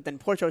penalties, but then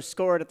Porto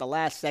scored at the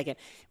last second.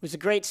 It was a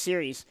great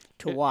series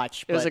to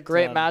watch. It was a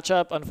great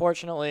matchup.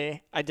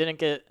 Unfortunately, I didn't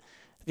get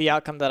the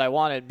outcome that I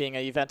wanted being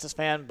a Juventus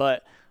fan,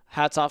 but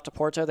hats off to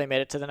Porto. They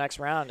made it to the next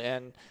round,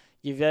 and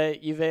Juve,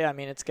 I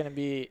mean, it's going to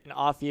be an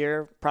off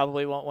year,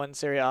 probably won't win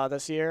Serie A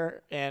this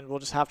year, and we'll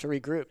just have to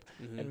regroup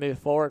and move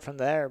forward from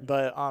there.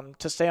 But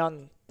to stay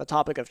on the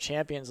topic of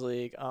Champions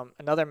League,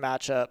 another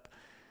matchup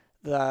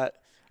that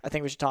I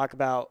think we should talk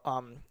about,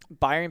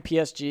 Bayern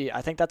PSG.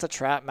 I think that's a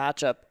trap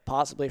matchup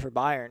possibly for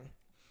Bayern.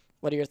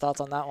 What are your thoughts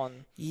on that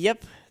one?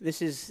 Yep.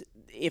 This is,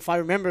 if I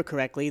remember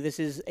correctly, this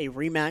is a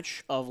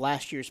rematch of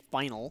last year's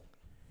final,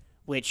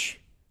 which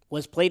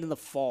was played in the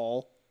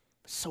fall.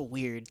 So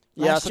weird.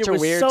 Last year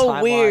was weird so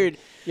timeline. Weird.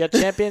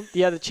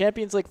 The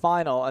Champions League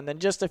final, and then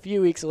just a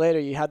few weeks later,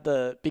 you had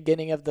the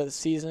beginning of the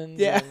season.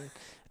 Yeah. And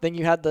then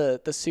you had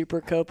the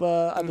Super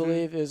Copa, I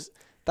believe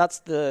that's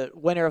the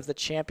winner of the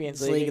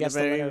Champions League against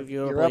the winner of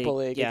Europa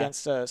League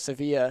against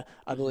Sevilla,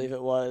 I believe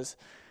it was.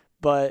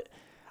 But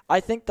I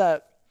think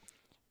that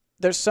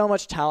there's so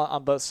much talent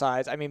on both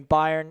sides. I mean,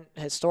 Bayern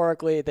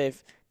historically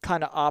they've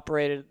kind of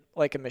operated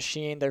like a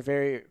machine. They're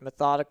very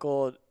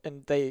methodical,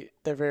 and they're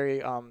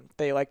very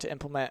they like to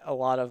implement a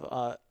lot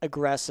of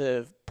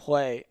aggressive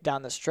play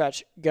down the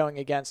stretch, going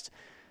against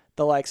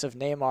the likes of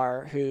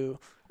Neymar, who,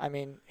 I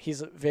mean,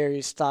 he's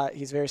very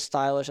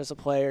stylish as a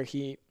player.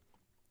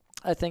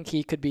 I think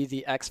he could be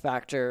the X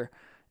factor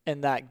in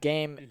that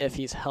game if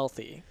he's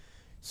healthy.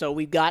 So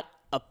we've got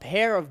a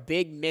pair of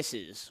big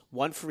misses,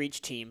 one for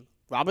each team.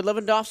 Robert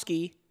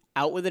Lewandowski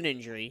out with an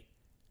injury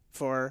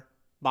for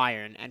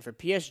Bayern, and for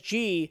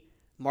PSG,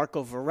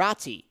 Marco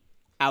Verratti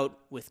out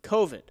with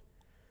COVID.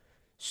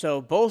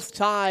 So both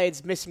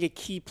sides missing a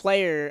key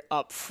player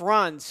up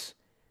front.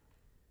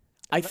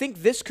 I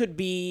think this could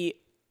be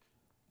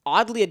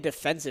oddly a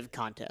defensive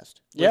contest.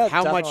 Yeah,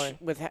 definitely.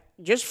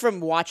 Just from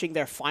watching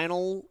their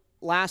final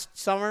last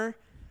summer,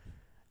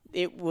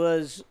 it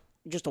was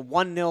just a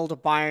 1-0 to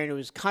Bayern. It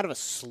was kind of a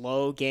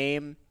slow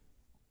game.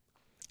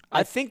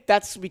 I think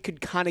we could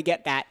kind of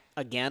get that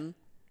again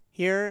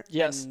here.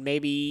 Yes. And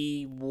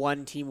maybe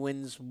one team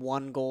wins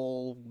 1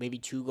 goal, maybe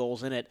 2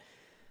 goals in it.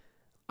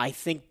 I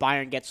think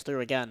Bayern gets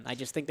through again. I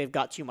just think they've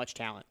got too much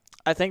talent.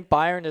 I think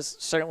Bayern is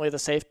certainly the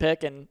safe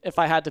pick, and if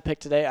I had to pick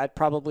today, I'd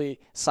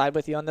probably side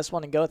with you on this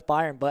one and go with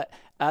Bayern. But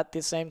at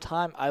the same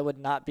time, I would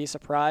not be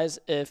surprised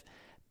if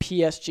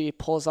PSG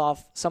pulls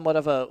off somewhat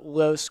of a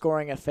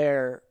low-scoring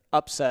affair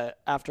upset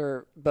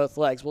after both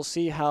legs. We'll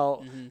see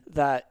how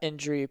that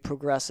injury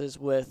progresses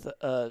with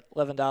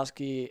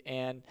Lewandowski,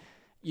 and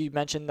you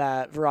mentioned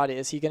that Verratti.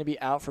 Is he going to be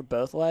out for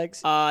both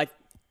legs?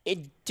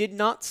 It did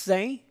not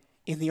say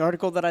in the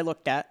article that I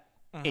looked at.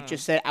 It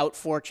just said out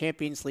for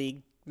Champions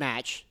League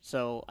match,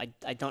 so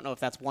I don't know if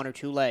that's 1 or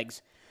 2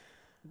 legs.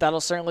 That'll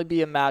certainly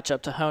be a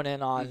matchup to hone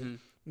in on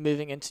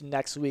moving into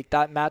next week.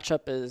 That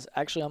matchup is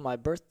actually on my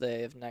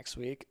birthday of next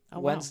week,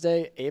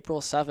 Wednesday,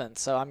 April 7th.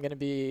 So I'm going to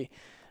be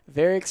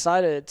very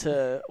excited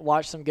to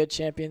watch some good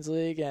Champions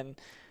League, and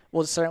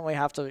we'll certainly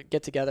have to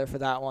get together for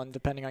that one,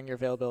 depending on your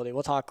availability.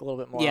 We'll talk a little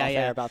bit more off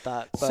air about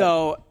that. But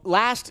so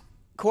last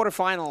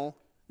quarterfinal,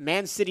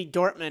 Man City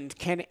Dortmund.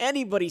 Can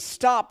anybody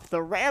stop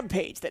the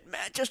rampage that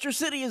Manchester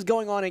City is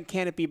going on, and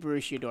can it be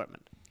Borussia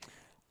Dortmund?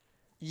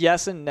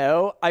 Yes and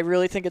no. I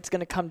really think it's going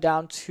to come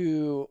down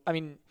to, I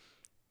mean,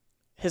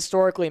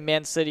 historically,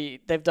 Man City,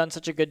 they've done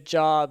such a good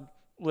job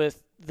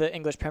with the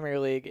English Premier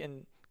League,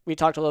 and we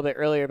talked a little bit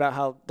earlier about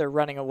how they're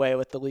running away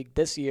with the league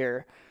this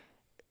year.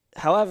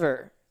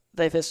 However,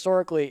 they've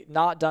historically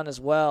not done as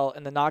well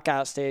in the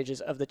knockout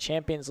stages of the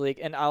Champions League,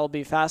 and I'll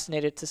be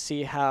fascinated to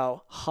see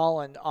how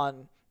Holland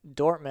on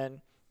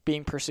Dortmund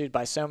being pursued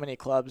by so many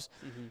clubs.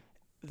 Mm-hmm.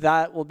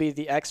 That will be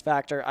the X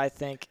factor, I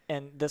think,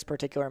 in this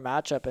particular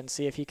matchup, and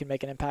see if he can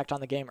make an impact on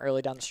the game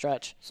early down the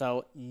stretch.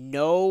 So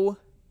no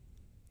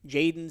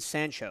Jadon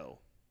Sancho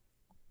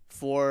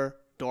for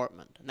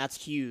Dortmund, and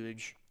that's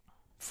huge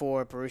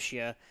for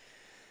Borussia.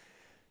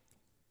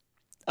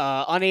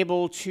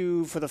 Unable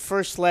to for the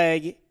first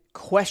leg,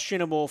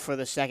 questionable for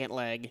the second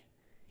leg.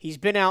 He's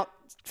been out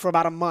for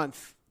about a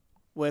month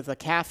with a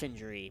calf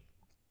injury.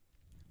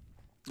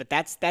 But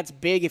that's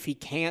big if he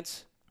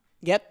can't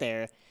get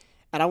there.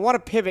 And I want to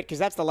pivot, because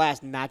that's the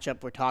last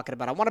matchup we're talking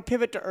about. I want to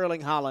pivot to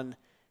Erling Haaland,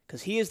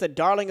 because he is the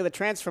darling of the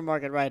transfer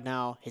market right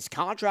now. His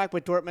contract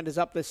with Dortmund is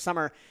up this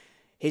summer.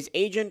 His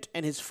agent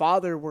and his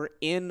father were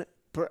in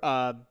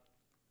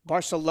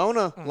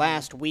Barcelona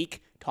last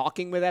week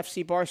talking with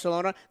FC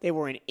Barcelona. They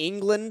were in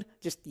England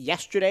just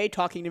yesterday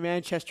talking to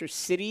Manchester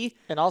City.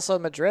 And also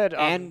Madrid.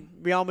 And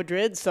Real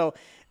Madrid. So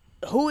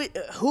who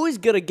is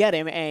going to get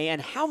him,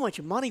 and how much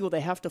money will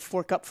they have to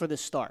fork up for this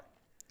star?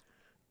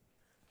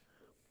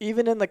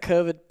 Even in the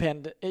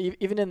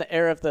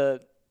era of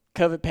the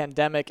COVID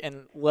pandemic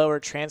and lower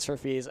transfer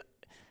fees,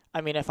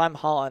 I mean, if I'm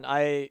Holland,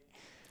 I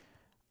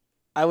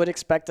would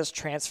expect this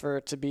transfer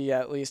to be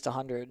at least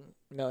 100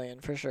 million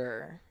for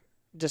sure.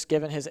 Just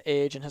given his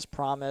age and his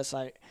promise,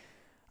 I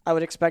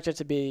would expect it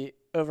to be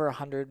over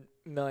 100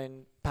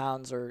 million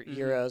pounds or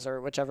euros or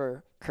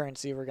whichever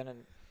currency we're going to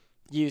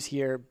use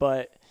here.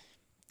 But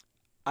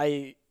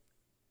it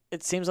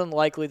seems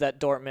unlikely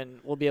that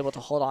Dortmund will be able to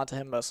hold on to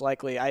him, most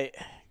likely.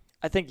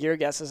 I think your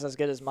guess is as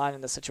good as mine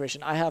in this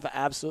situation. I have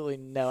absolutely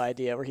no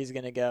idea where he's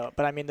going to go.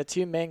 But, I mean, the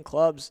two main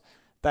clubs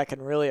that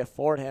can really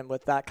afford him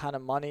with that kind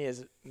of money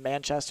is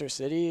Manchester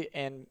City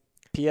and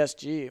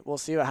PSG. We'll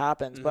see what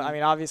happens. But, I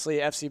mean, obviously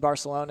FC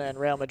Barcelona and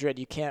Real Madrid,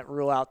 you can't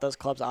rule out those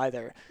clubs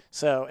either.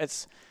 So,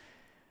 it's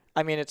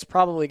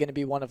probably going to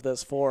be one of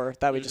those four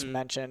that we just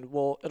mentioned.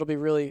 It'll be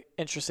really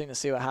interesting to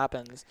see what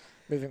happens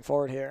moving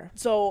forward here.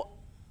 So,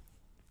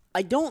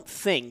 I don't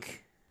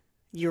think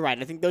you're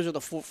right. I think those are the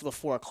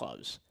four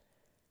clubs.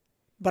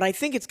 But I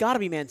think it's got to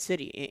be Man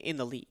City in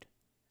the lead,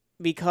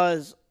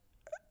 because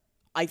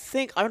I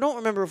don't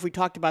remember if we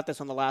talked about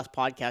this on the last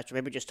podcast, or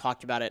maybe just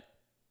talked about it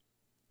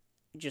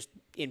just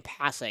in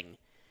passing,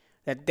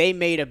 that they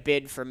made a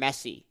bid for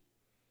Messi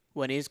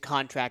when his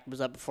contract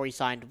was up before he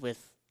signed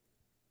with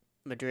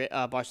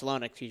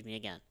Barcelona,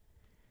 again.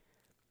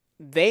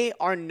 They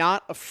are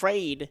not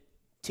afraid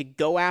to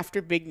go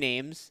after big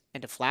names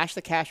and to flash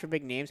the cash for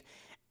big names,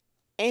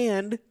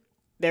 and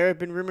there have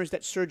been rumors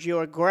that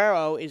Sergio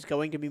Aguero is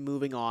going to be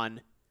moving on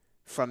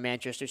from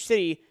Manchester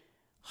City.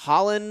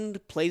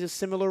 Haaland plays a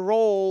similar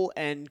role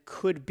and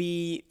could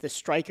be the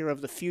striker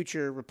of the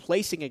future,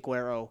 replacing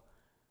Aguero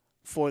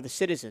for the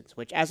Citizens,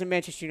 which, as a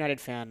Manchester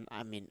United fan,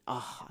 I mean,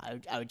 I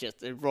would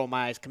just roll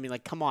my eyes,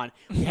 come on.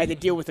 We had to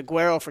deal with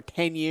Aguero for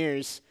 10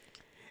 years,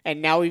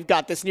 and now we've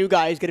got this new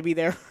guy who's going to be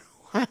there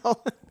for a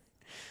while.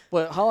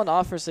 What Haaland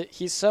offers,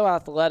 he's so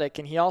athletic,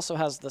 and he also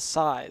has the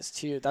size,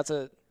 too. That's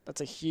a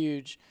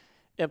huge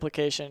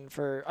implication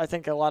for, I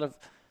think, a lot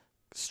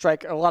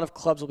of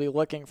clubs will be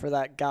looking for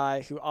that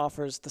guy who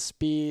offers the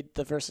speed,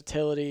 the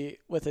versatility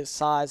with his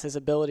size, his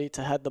ability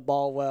to head the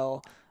ball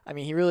well. I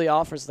mean, he really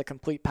offers the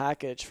complete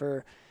package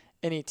for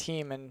any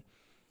team. And,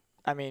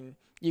 I mean,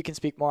 you can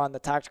speak more on the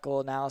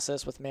tactical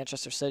analysis with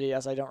Manchester City,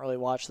 as I don't really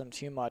watch them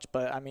too much.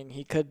 But, I mean,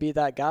 he could be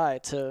that guy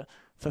to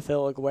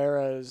fulfill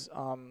Aguero's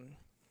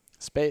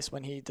space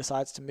when he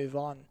decides to move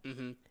on.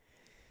 Mm-hmm.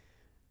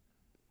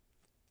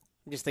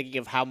 I'm just thinking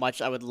of how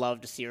much I would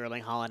love to see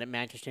Erling Haaland at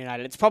Manchester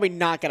United. It's probably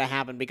not going to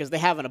happen because they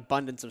have an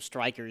abundance of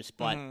strikers,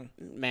 but,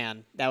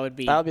 man, that would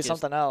be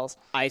something else.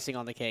 Icing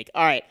on the cake.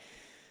 All right.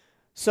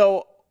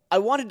 So I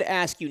wanted to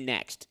ask you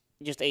next,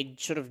 just a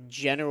sort of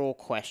general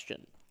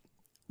question.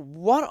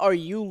 What are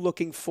you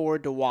looking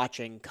forward to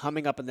watching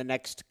coming up in the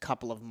next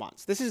couple of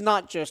months? This is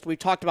not just, we've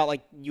talked about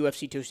like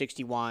UFC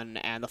 261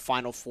 and the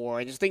Final Four,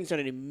 and just things in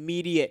an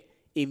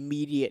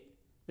immediate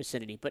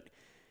vicinity. But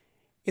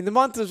in the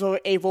months of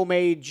April,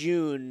 May,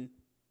 June,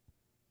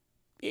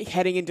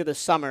 heading into the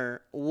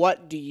summer,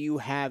 what do you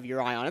have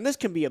your eye on? And this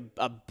can be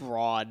as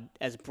broad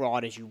as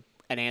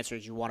an answer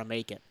as you want to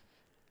make it.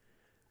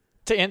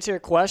 To answer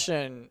your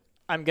question,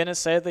 I'm going to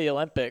say the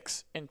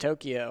Olympics in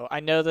Tokyo. I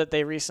know that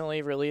they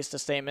recently released a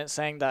statement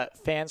saying that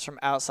fans from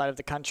outside of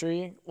the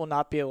country will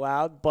not be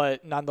allowed,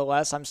 but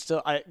nonetheless,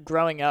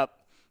 growing up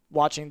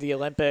watching the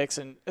Olympics,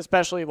 and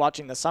especially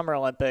watching the Summer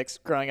Olympics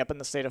growing up in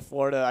the state of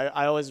Florida,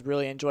 I always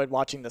really enjoyed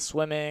watching the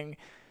swimming,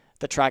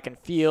 the track and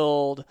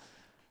field.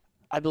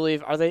 I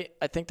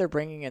think they're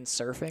bringing in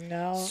surfing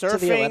now to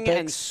the Olympics. Surfing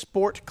and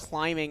sport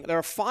climbing. There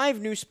are 5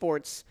 new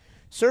sports: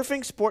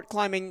 surfing, sport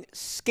climbing,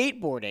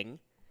 skateboarding,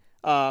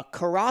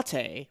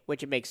 karate,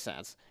 which it makes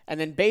sense,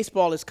 and then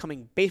baseball and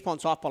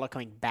softball are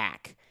coming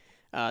back.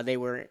 They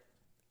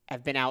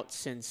have been out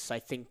since, I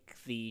think,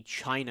 the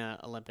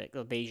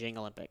Beijing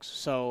Olympics.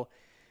 So,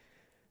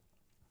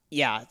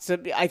 yeah,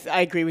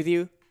 I agree with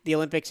you. The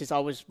Olympics is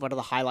always one of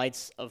the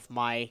highlights of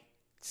my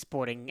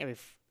sporting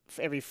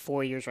every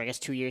 4 years, or I guess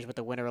 2 years with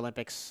the Winter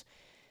Olympics.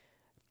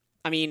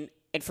 I mean,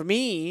 and for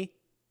me,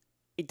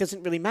 it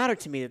doesn't really matter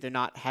to me that they're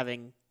not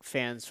having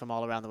fans from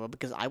all around the world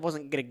because I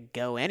wasn't going to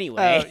go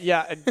anyway. Oh,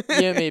 yeah,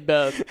 you and me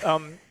both.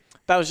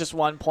 That was just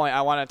one point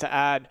I wanted to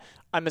add.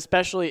 I'm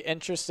especially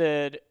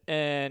interested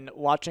in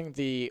watching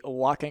the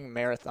walking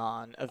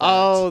marathon event.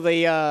 Oh,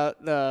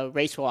 the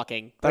race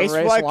walking.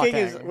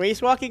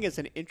 Race walking is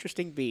an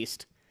interesting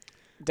beast.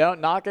 Don't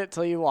knock it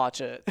till you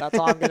watch it. That's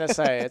all I'm going to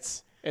say.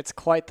 It's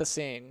quite the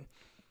scene.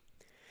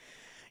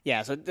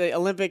 Yeah, so the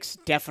Olympics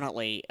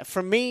definitely.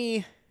 For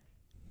me,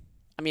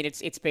 I mean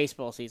it's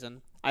baseball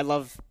season. I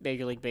love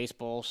Major League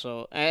Baseball,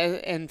 so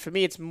and for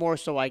me it's more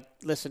so I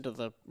listen to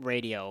the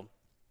radio.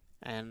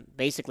 And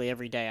basically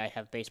every day I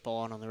have baseball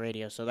on the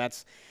radio. So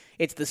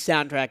it's the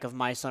soundtrack of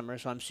my summer.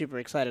 So I'm super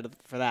excited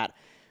for that.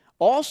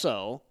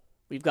 Also,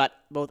 we've got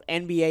both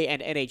NBA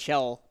and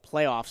NHL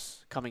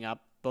playoffs coming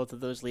up. Both of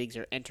those leagues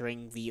are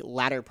entering the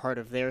latter part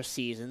of their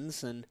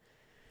seasons. And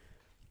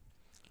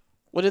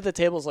what did the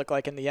tables look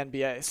like in the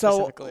NBA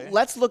specifically? So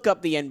let's look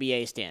up the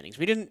NBA standings.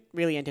 We didn't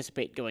really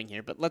anticipate going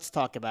here, but let's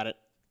talk about it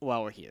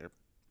while we're here.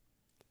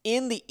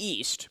 In the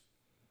East,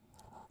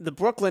 the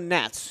Brooklyn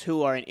Nets,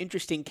 who are an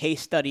interesting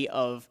case study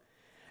of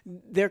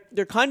they're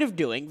kind of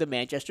doing the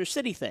Manchester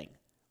City thing,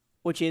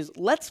 which is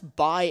let's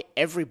buy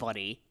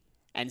everybody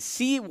and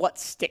see what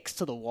sticks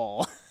to the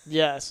wall.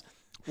 Yes.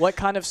 What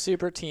kind of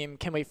super team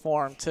can we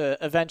form to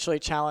eventually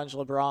challenge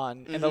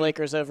LeBron and the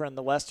Lakers over in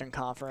the Western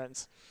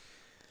Conference?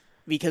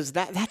 Because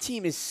that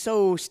team is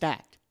so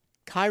stacked.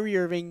 Kyrie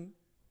Irving,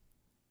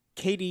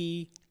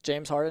 KD,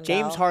 James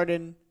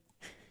Harden.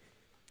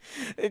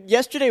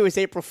 Yesterday was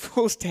April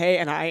Fool's Day,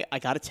 and I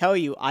got to tell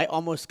you, I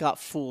almost got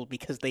fooled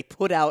because they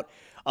put out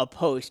a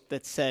post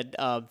that said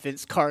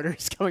Vince Carter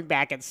is coming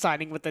back and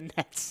signing with the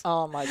Nets.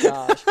 Oh, my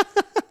gosh.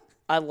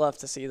 I'd love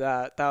to see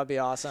that. That would be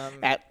awesome.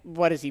 At,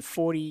 what is he,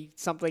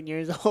 40-something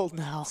years old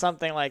now?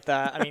 Something like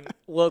that. I mean,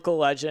 local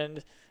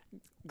legend,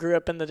 grew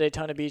up in the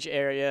Daytona Beach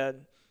area.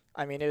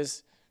 I mean, it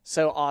was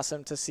so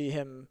awesome to see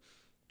him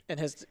and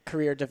his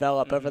career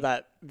develop over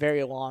that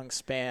very long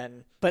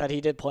span that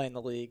he did play in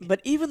the league. But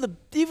even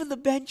the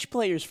bench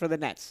players for the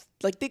Nets,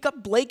 like they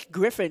got Blake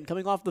Griffin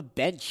coming off the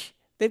bench.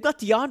 They've got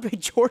DeAndre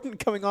Jordan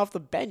coming off the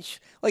bench.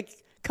 Like,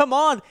 come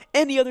on,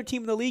 any other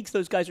team in the league,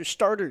 those guys are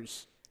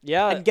starters.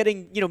 Yeah, and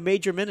getting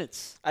major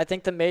minutes. I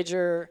think the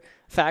major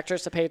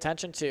factors to pay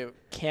attention to: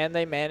 can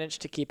they manage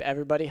to keep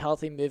everybody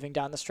healthy moving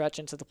down the stretch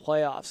into the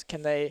playoffs?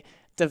 Can they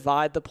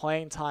divide the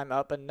playing time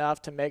up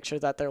enough to make sure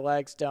that their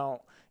legs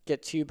don't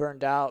get too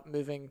burned out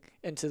moving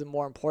into the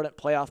more important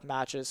playoff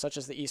matches, such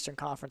as the Eastern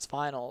Conference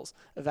Finals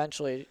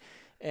eventually?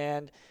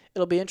 And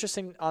it'll be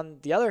interesting, on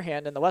the other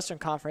hand, in the Western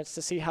Conference,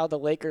 to see how the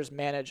Lakers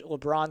manage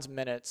LeBron's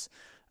minutes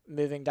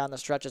moving down the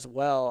stretch as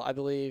well. I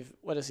believe,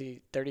 what is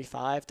he,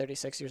 35,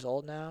 36 years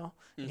old now?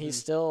 And he's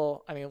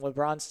still, I mean,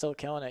 LeBron's still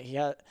killing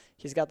it.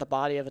 He's got the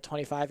body of a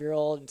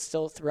 25-year-old and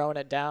still throwing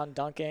it down,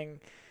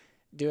 dunking,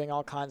 doing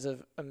all kinds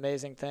of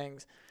amazing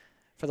things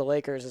for the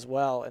Lakers as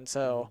well. And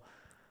so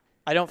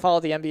I don't follow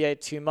the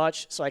NBA too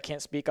much, so I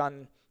can't speak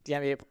on the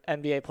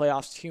NBA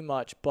playoffs too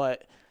much,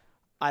 but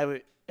I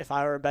would, if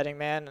I were a betting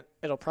man,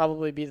 it'll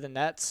probably be the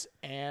Nets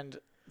and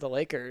the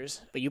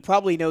Lakers. But you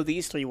probably know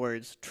these three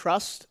words: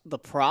 trust the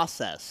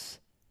process.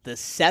 The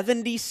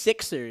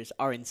 76ers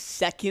are in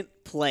second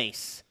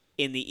place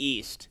in the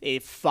East. They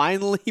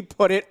finally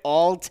put it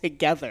all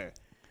together.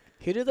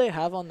 Who do they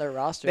have on their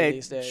roster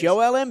these days?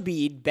 Joel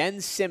Embiid,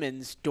 Ben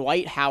Simmons,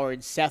 Dwight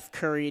Howard, Seth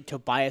Curry,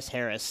 Tobias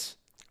Harris.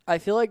 I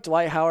feel like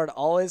Dwight Howard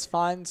always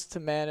manages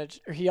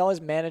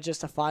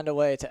to find a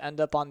way to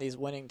end up on these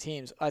winning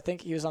teams. I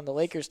think he was on the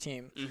Lakers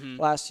team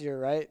last year,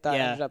 right? That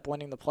ended up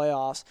winning the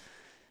playoffs.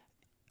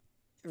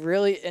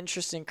 Really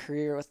interesting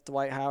career with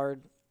Dwight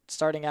Howard,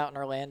 starting out in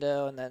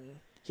Orlando, and then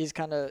he's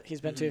been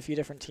to a few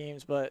different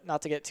teams, but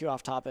not to get too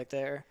off topic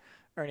there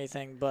or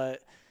anything.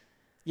 But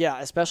yeah,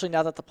 especially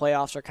now that the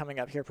playoffs are coming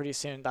up here pretty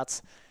soon,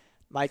 that's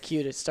my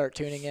cue to start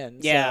tuning in.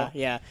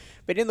 Yeah.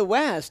 But in the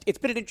West, it's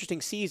been an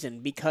interesting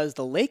season because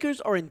the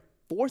Lakers are in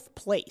fourth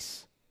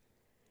place,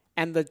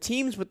 and the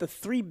teams with the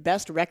three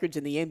best records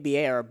in the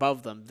NBA are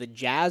above them. The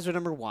Jazz are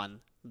number 1,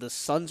 the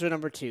Suns are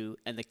number 2,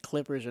 and the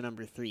Clippers are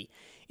number 3.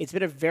 It's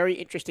been a very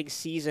interesting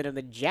season, and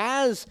the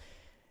Jazz,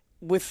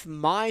 with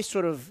my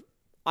sort of,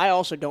 I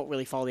also don't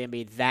really follow the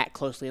NBA that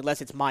closely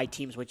unless it's my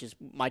team, which is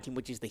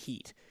the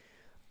Heat.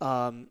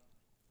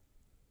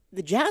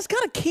 The Jazz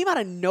kind of came out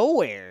of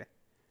nowhere,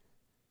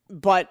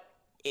 but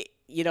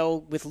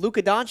with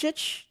Luka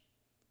Doncic,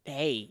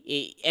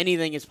 hey,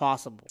 anything is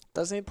possible.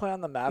 Doesn't he play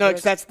on the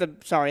Mavericks? No, that's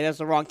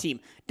the wrong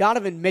team.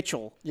 Donovan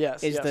Mitchell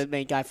is the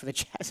main guy for the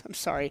Jazz. I'm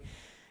sorry.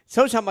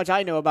 Shows how much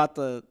I know about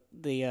the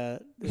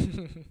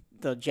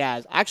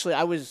Jazz. Actually,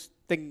 I was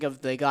thinking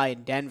of the guy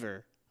in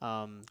Denver,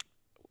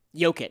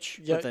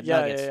 Jokic with the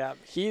Nuggets.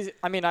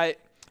 Yeah.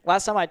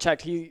 Last time I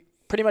checked, he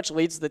pretty much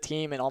leads the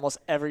team in almost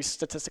every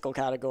statistical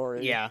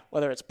category. Yeah.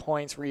 Whether it's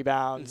points,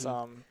 rebounds,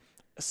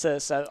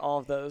 assists, all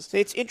of those. So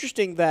it's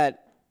interesting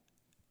that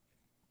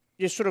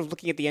just sort of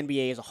looking at the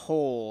NBA as a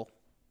whole,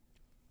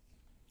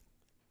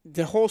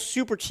 the whole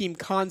super team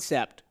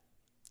concept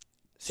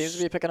Seems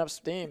to be picking up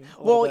steam.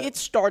 Well, it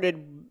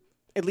started,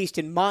 at least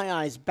in my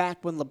eyes,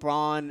 back when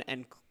LeBron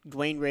and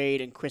Dwayne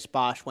Wade and Chris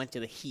Bosh went to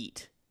the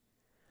Heat.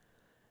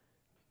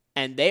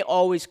 And they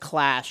always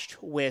clashed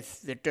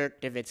with the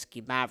Dirk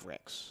Nowitzki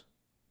Mavericks.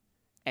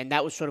 And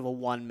that was sort of a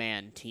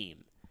one-man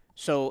team.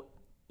 So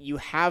you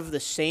have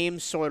the same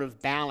sort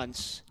of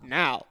balance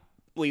now,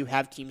 where you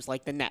have teams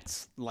like the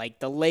Nets, like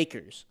the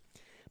Lakers.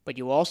 But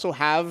you also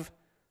have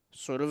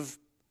sort of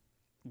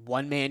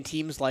one-man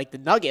teams like the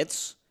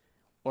Nuggets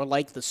or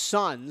like the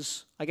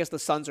Suns. I guess the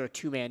Suns are a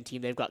two-man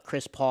team. They've got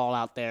Chris Paul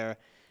out there,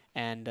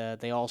 and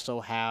they also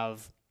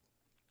have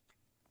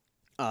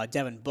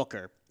Devin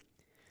Booker.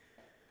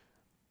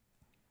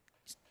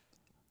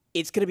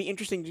 It's going to be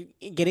interesting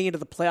getting into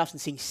the playoffs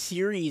and seeing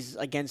series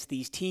against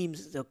these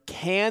teams. So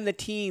can the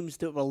teams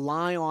that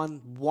rely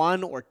on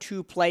one or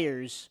two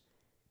players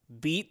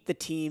beat the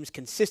teams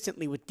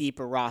consistently with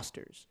deeper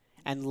rosters?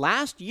 And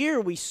last year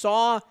we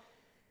saw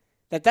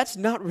that that's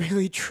not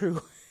really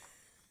true.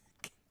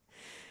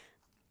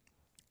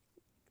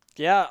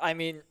 Yeah, I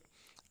mean,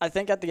 I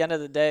think at the end of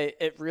the day,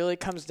 it really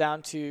comes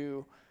down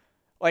to,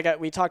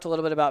 we talked a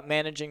little bit about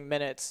managing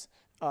minutes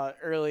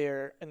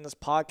earlier in this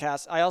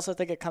podcast. I also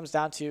think it comes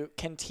down to,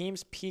 can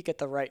teams peak at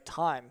the right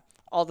time?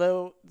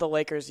 Although the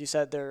Lakers, you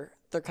said they're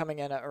coming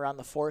in at around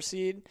the 4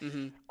 seed.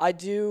 Mm-hmm. I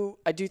do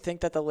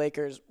think that the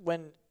Lakers,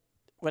 when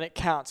it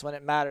counts, when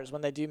it matters,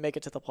 when they do make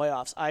it to the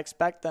playoffs, I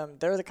expect them.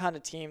 They're the kind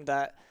of team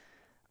that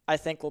I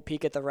think will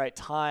peak at the right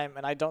time,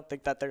 and I don't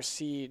think that their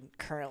seed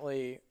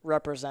currently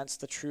represents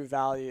the true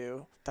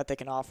value that they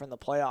can offer in the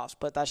playoffs.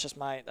 But that's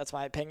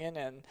my opinion,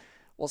 and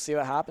we'll see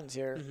what happens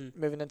here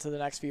moving into the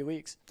next few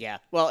weeks. Yeah.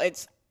 Well,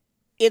 it's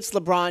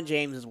LeBron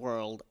James'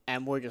 world,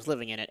 and we're just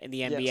living in it in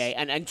the NBA. Yes.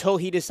 And until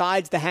he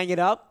decides to hang it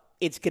up,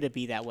 it's going to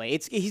be that way.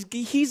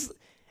 He's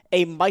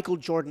a Michael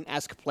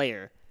Jordan-esque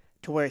player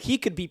to where he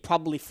could be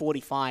probably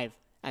 45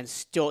 and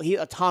still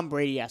a Tom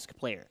Brady-esque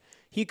player.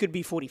 He could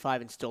be 45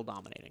 and still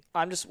dominating.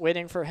 I'm just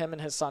waiting for him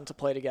and his son to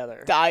play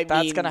together.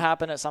 That's going to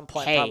happen at some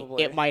point,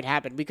 probably. It might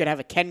happen. We could have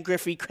a Ken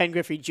Griffey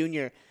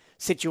Jr.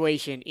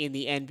 situation in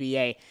the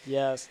NBA.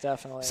 Yes,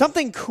 definitely.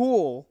 Something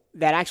cool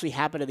that actually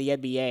happened in the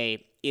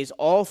NBA is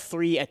all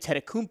three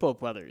Antetokounmpo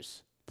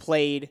brothers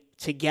played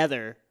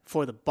together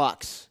for the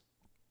Bucks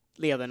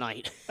the other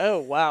night. Oh,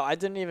 wow. I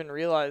didn't even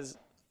realize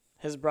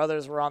his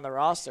brothers were on the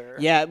roster.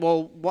 Yeah,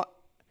 well,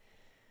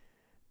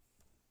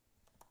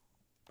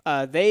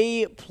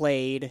 they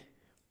played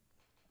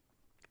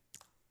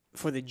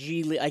for the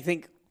G League. I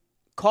think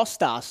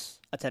Kostas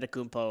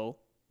Antetokounmpo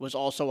was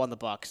also on the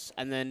Bucks,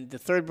 and then the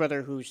third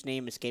brother, whose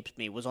name escapes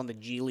me, was on the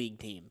G League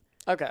team.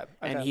 Okay.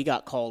 And he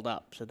got called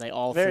up, so they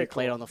all three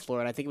played on the floor.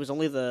 And I think it was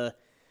only the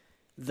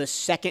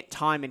second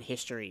time in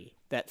history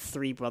that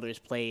three brothers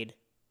played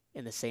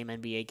in the same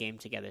NBA game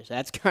together. So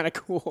that's kind of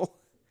cool.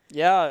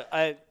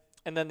 Yeah,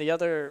 and then the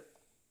other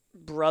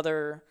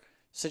brother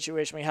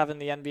situation we have in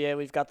the NBA,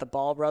 we've got the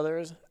Ball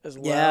brothers as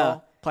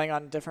well, playing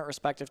on different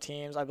respective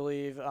teams. I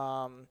believe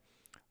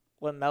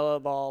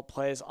LaMelo Ball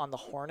plays on the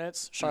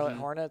Hornets, Charlotte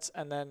Hornets,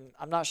 and then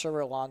I'm not sure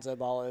where Lonzo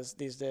Ball is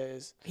these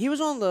days. He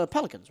was on the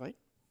Pelicans, right?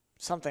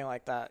 Something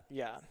like that,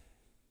 yeah.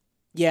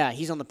 Yeah,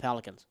 he's on the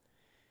Pelicans.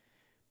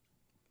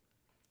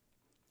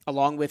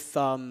 Along with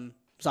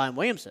Zion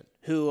Williamson,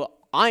 who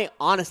I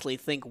honestly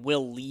think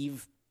will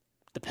leave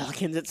the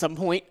Pelicans at some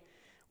point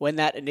when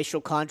that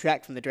initial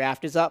contract from the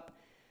draft is up.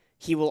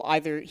 He will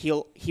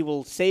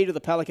say to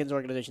the Pelicans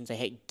organization, say,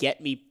 hey,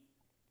 get me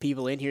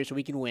people in here so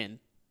we can win,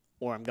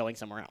 or I'm going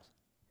somewhere else.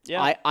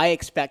 Yeah. I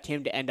expect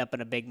him to end up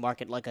in a big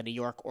market like a New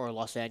York or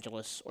Los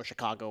Angeles or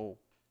Chicago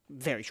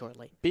very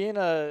shortly. Being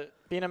a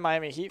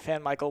Miami Heat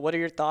fan, Michael, what are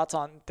your thoughts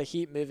on the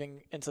Heat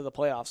moving into the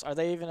playoffs? Are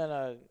they even in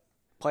a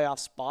playoff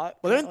spot?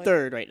 Well, they're in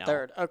third right now.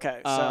 Third,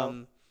 okay.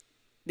 So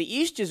the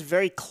East is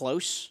very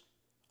close,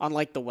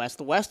 unlike the West.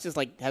 The West is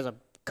has a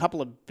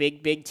couple of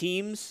big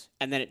teams,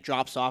 and then it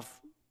drops off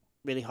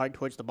really hard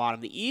towards the bottom.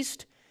 The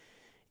East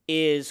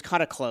is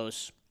kind of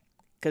close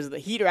because the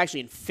Heat are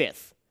actually in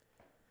fifth.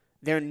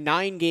 They're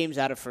 9 games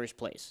out of first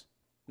place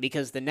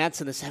because the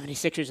Nets and the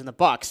 76ers and the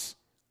Bucks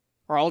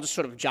are all just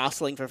sort of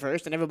jostling for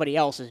first, and everybody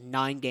else is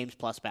 9 games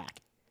plus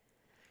back.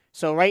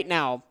 So right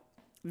now,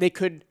 they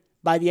could,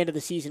 by the end of the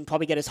season,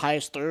 probably get as high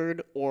as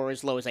third or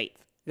as low as 8th.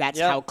 That's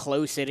how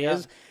close it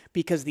is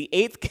because the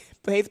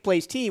 8th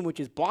place team, which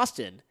is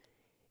Boston,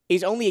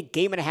 is only a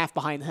game and a half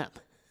behind them.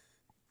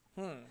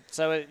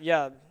 So,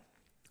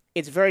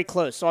 it's very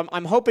close. So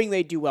I'm hoping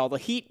they do well. The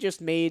Heat just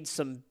made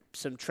some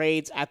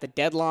trades at the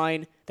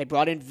deadline. They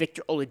brought in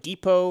Victor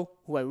Oladipo,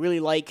 who I really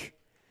like.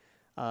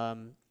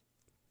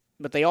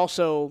 But they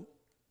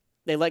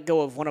let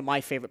go of one of my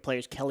favorite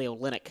players, Kelly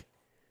Olynyk.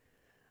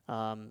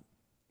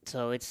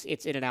 So it's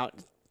in and out.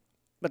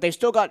 But they've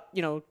still got,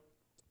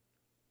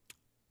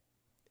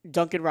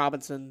 Duncan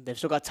Robinson. They've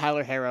still got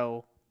Tyler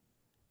Herro.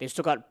 They've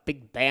still got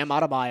Big Bam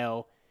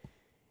Adebayo.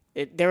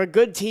 They're a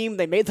good team.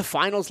 They made the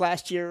finals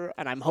last year,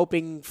 and I'm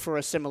hoping for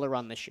a similar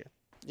run this year.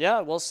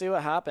 Yeah, we'll see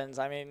what happens.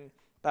 I mean,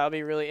 that would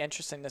be really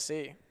interesting to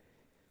see.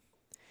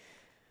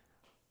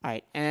 All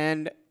right,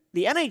 and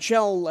The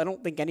NHL, I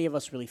don't think any of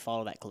us really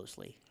follow that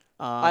closely.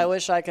 I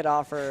wish I could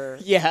offer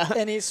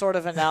any sort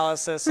of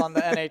analysis on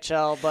the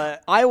NHL,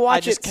 but I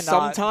watch just it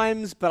cannot.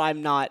 sometimes, but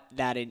I'm not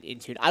that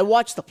into it. I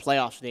watch the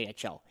playoffs of the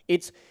NHL.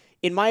 It's,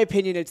 in my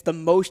opinion, it's the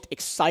most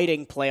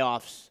exciting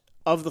playoffs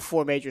of the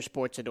 4 major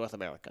sports in North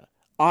America.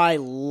 I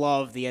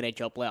love the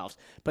NHL playoffs,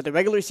 but the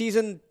regular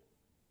season,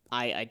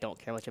 I don't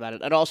care much about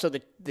it. And also,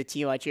 the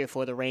team I cheer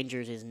for, the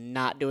Rangers, is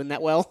not doing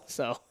that well.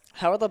 So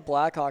How are the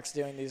Blackhawks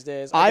doing these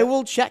days? I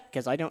will check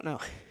because I don't know.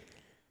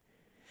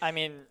 I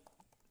mean,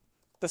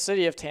 the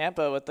city of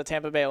Tampa with the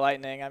Tampa Bay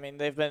Lightning. I mean,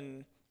 they've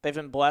been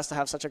blessed to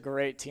have such a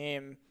great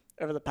team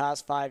over the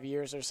past 5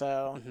 years or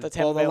so. Mm-hmm. The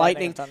Tampa Bay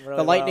Lightning have done really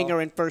the Lightning well.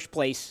 are in first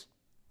place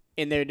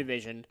in their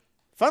division.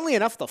 Funnily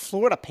enough, the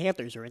Florida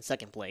Panthers are in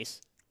second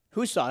place.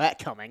 Who saw that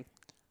coming?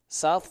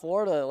 South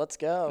Florida, let's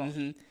go.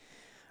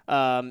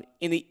 Mm-hmm.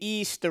 In the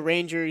East, the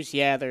Rangers,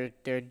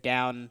 they're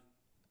down.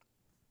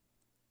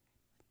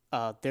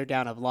 They're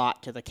down a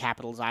lot to the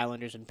Capitals,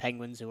 Islanders, and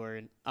Penguins, who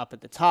are up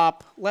at the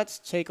top. Let's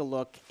take a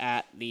look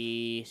at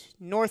the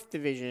North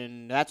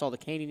Division. That's all the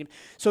Canadian teams.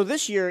 So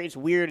this year, it's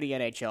weird in the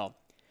NHL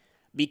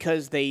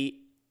because they,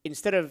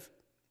 instead of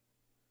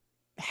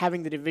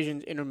having the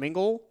divisions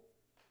intermingle,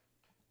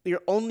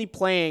 you're only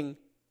playing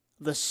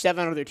the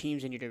 7 other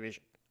teams in your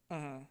division.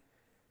 Mm-hmm.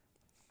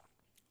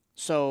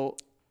 So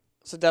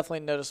definitely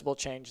noticeable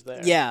change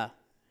there. yeah,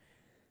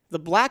 the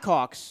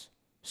Blackhawks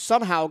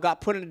somehow got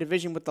put in a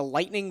division with the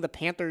Lightning, the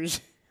Panthers,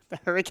 the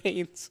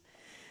Hurricanes.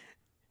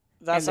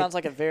 That sounds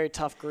like a very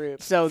tough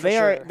group. So they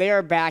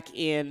are back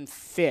in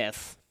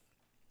 5th.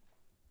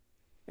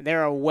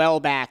 They're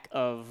well back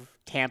of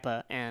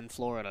Tampa and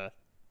Florida.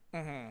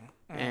 Mm-hmm.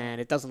 Mm-hmm.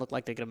 And it doesn't look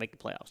like they're going to make the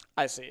playoffs.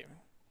 I see.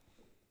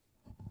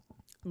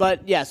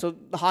 But yeah, so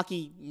the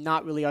hockey,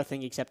 not really our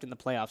thing except in the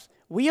playoffs.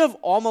 We have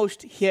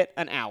almost hit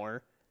an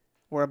hour.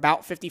 We're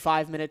about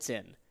 55 minutes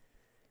in.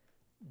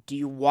 Do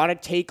you want to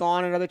take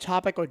on another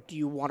topic, or do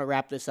you want to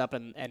wrap this up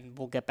and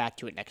we'll get back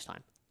to it next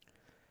time?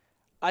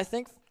 I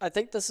think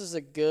this is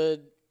a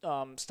good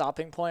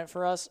stopping point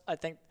for us. I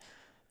think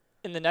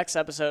in the next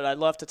episode, I'd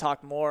love to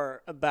talk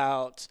more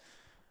about.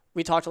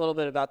 We talked a little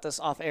bit about this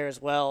off air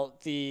as well.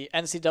 The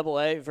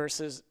NCAA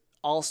versus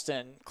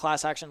Alston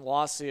class action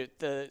lawsuit.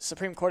 The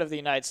Supreme Court of the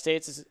United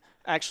States is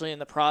actually in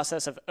the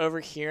process of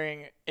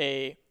overhearing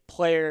a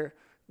player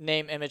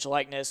name, image,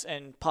 likeness,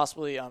 and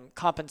possibly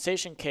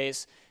compensation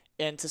case,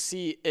 and to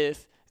see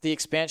if the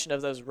expansion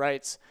of those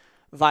rights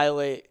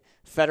violate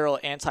federal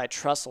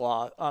antitrust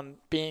law.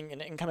 Being an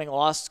incoming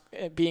law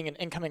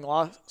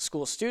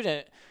school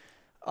student,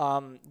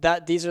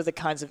 that these are the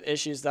kinds of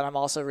issues that I'm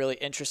also really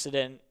interested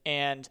in,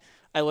 and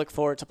I look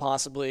forward to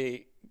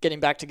possibly getting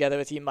back together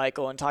with you,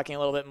 Michael, and talking a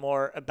little bit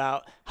more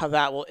about how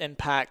that will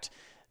impact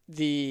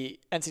the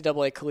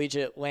NCAA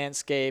collegiate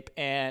landscape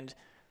and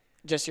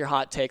just your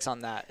hot takes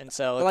on that. And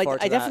so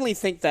I definitely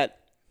think that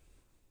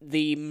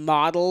the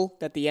model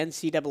that the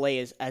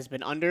NCAA has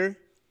been under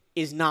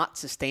is not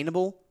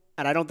sustainable,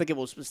 and I don't think it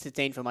will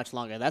sustain for much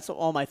longer. That's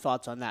all my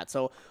thoughts on that.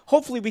 So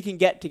hopefully we can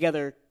get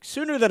together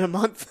sooner than a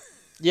month.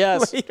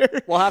 Yes,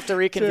 later. We'll have to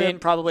reconvene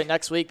probably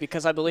next week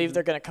because I believe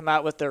they're going to come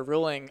out with their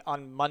ruling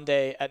on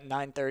Monday at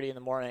 9:30 in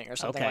the morning or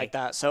something like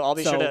that. So I'll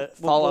be sure to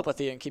follow up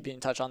with you and keep you in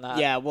touch on that.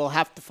 Yeah, we'll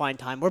have to find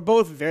time. We're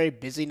both very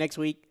busy next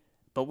week,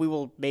 but we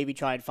will maybe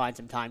try and find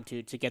some time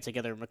to get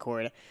together and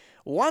record.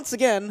 Once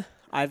again,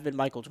 I've been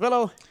Michael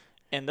Trillo.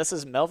 And this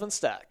is Melvin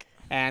Stack.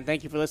 And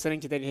thank you for listening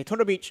to the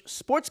Daytona Beach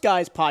Sports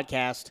Guys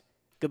podcast.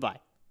 Goodbye.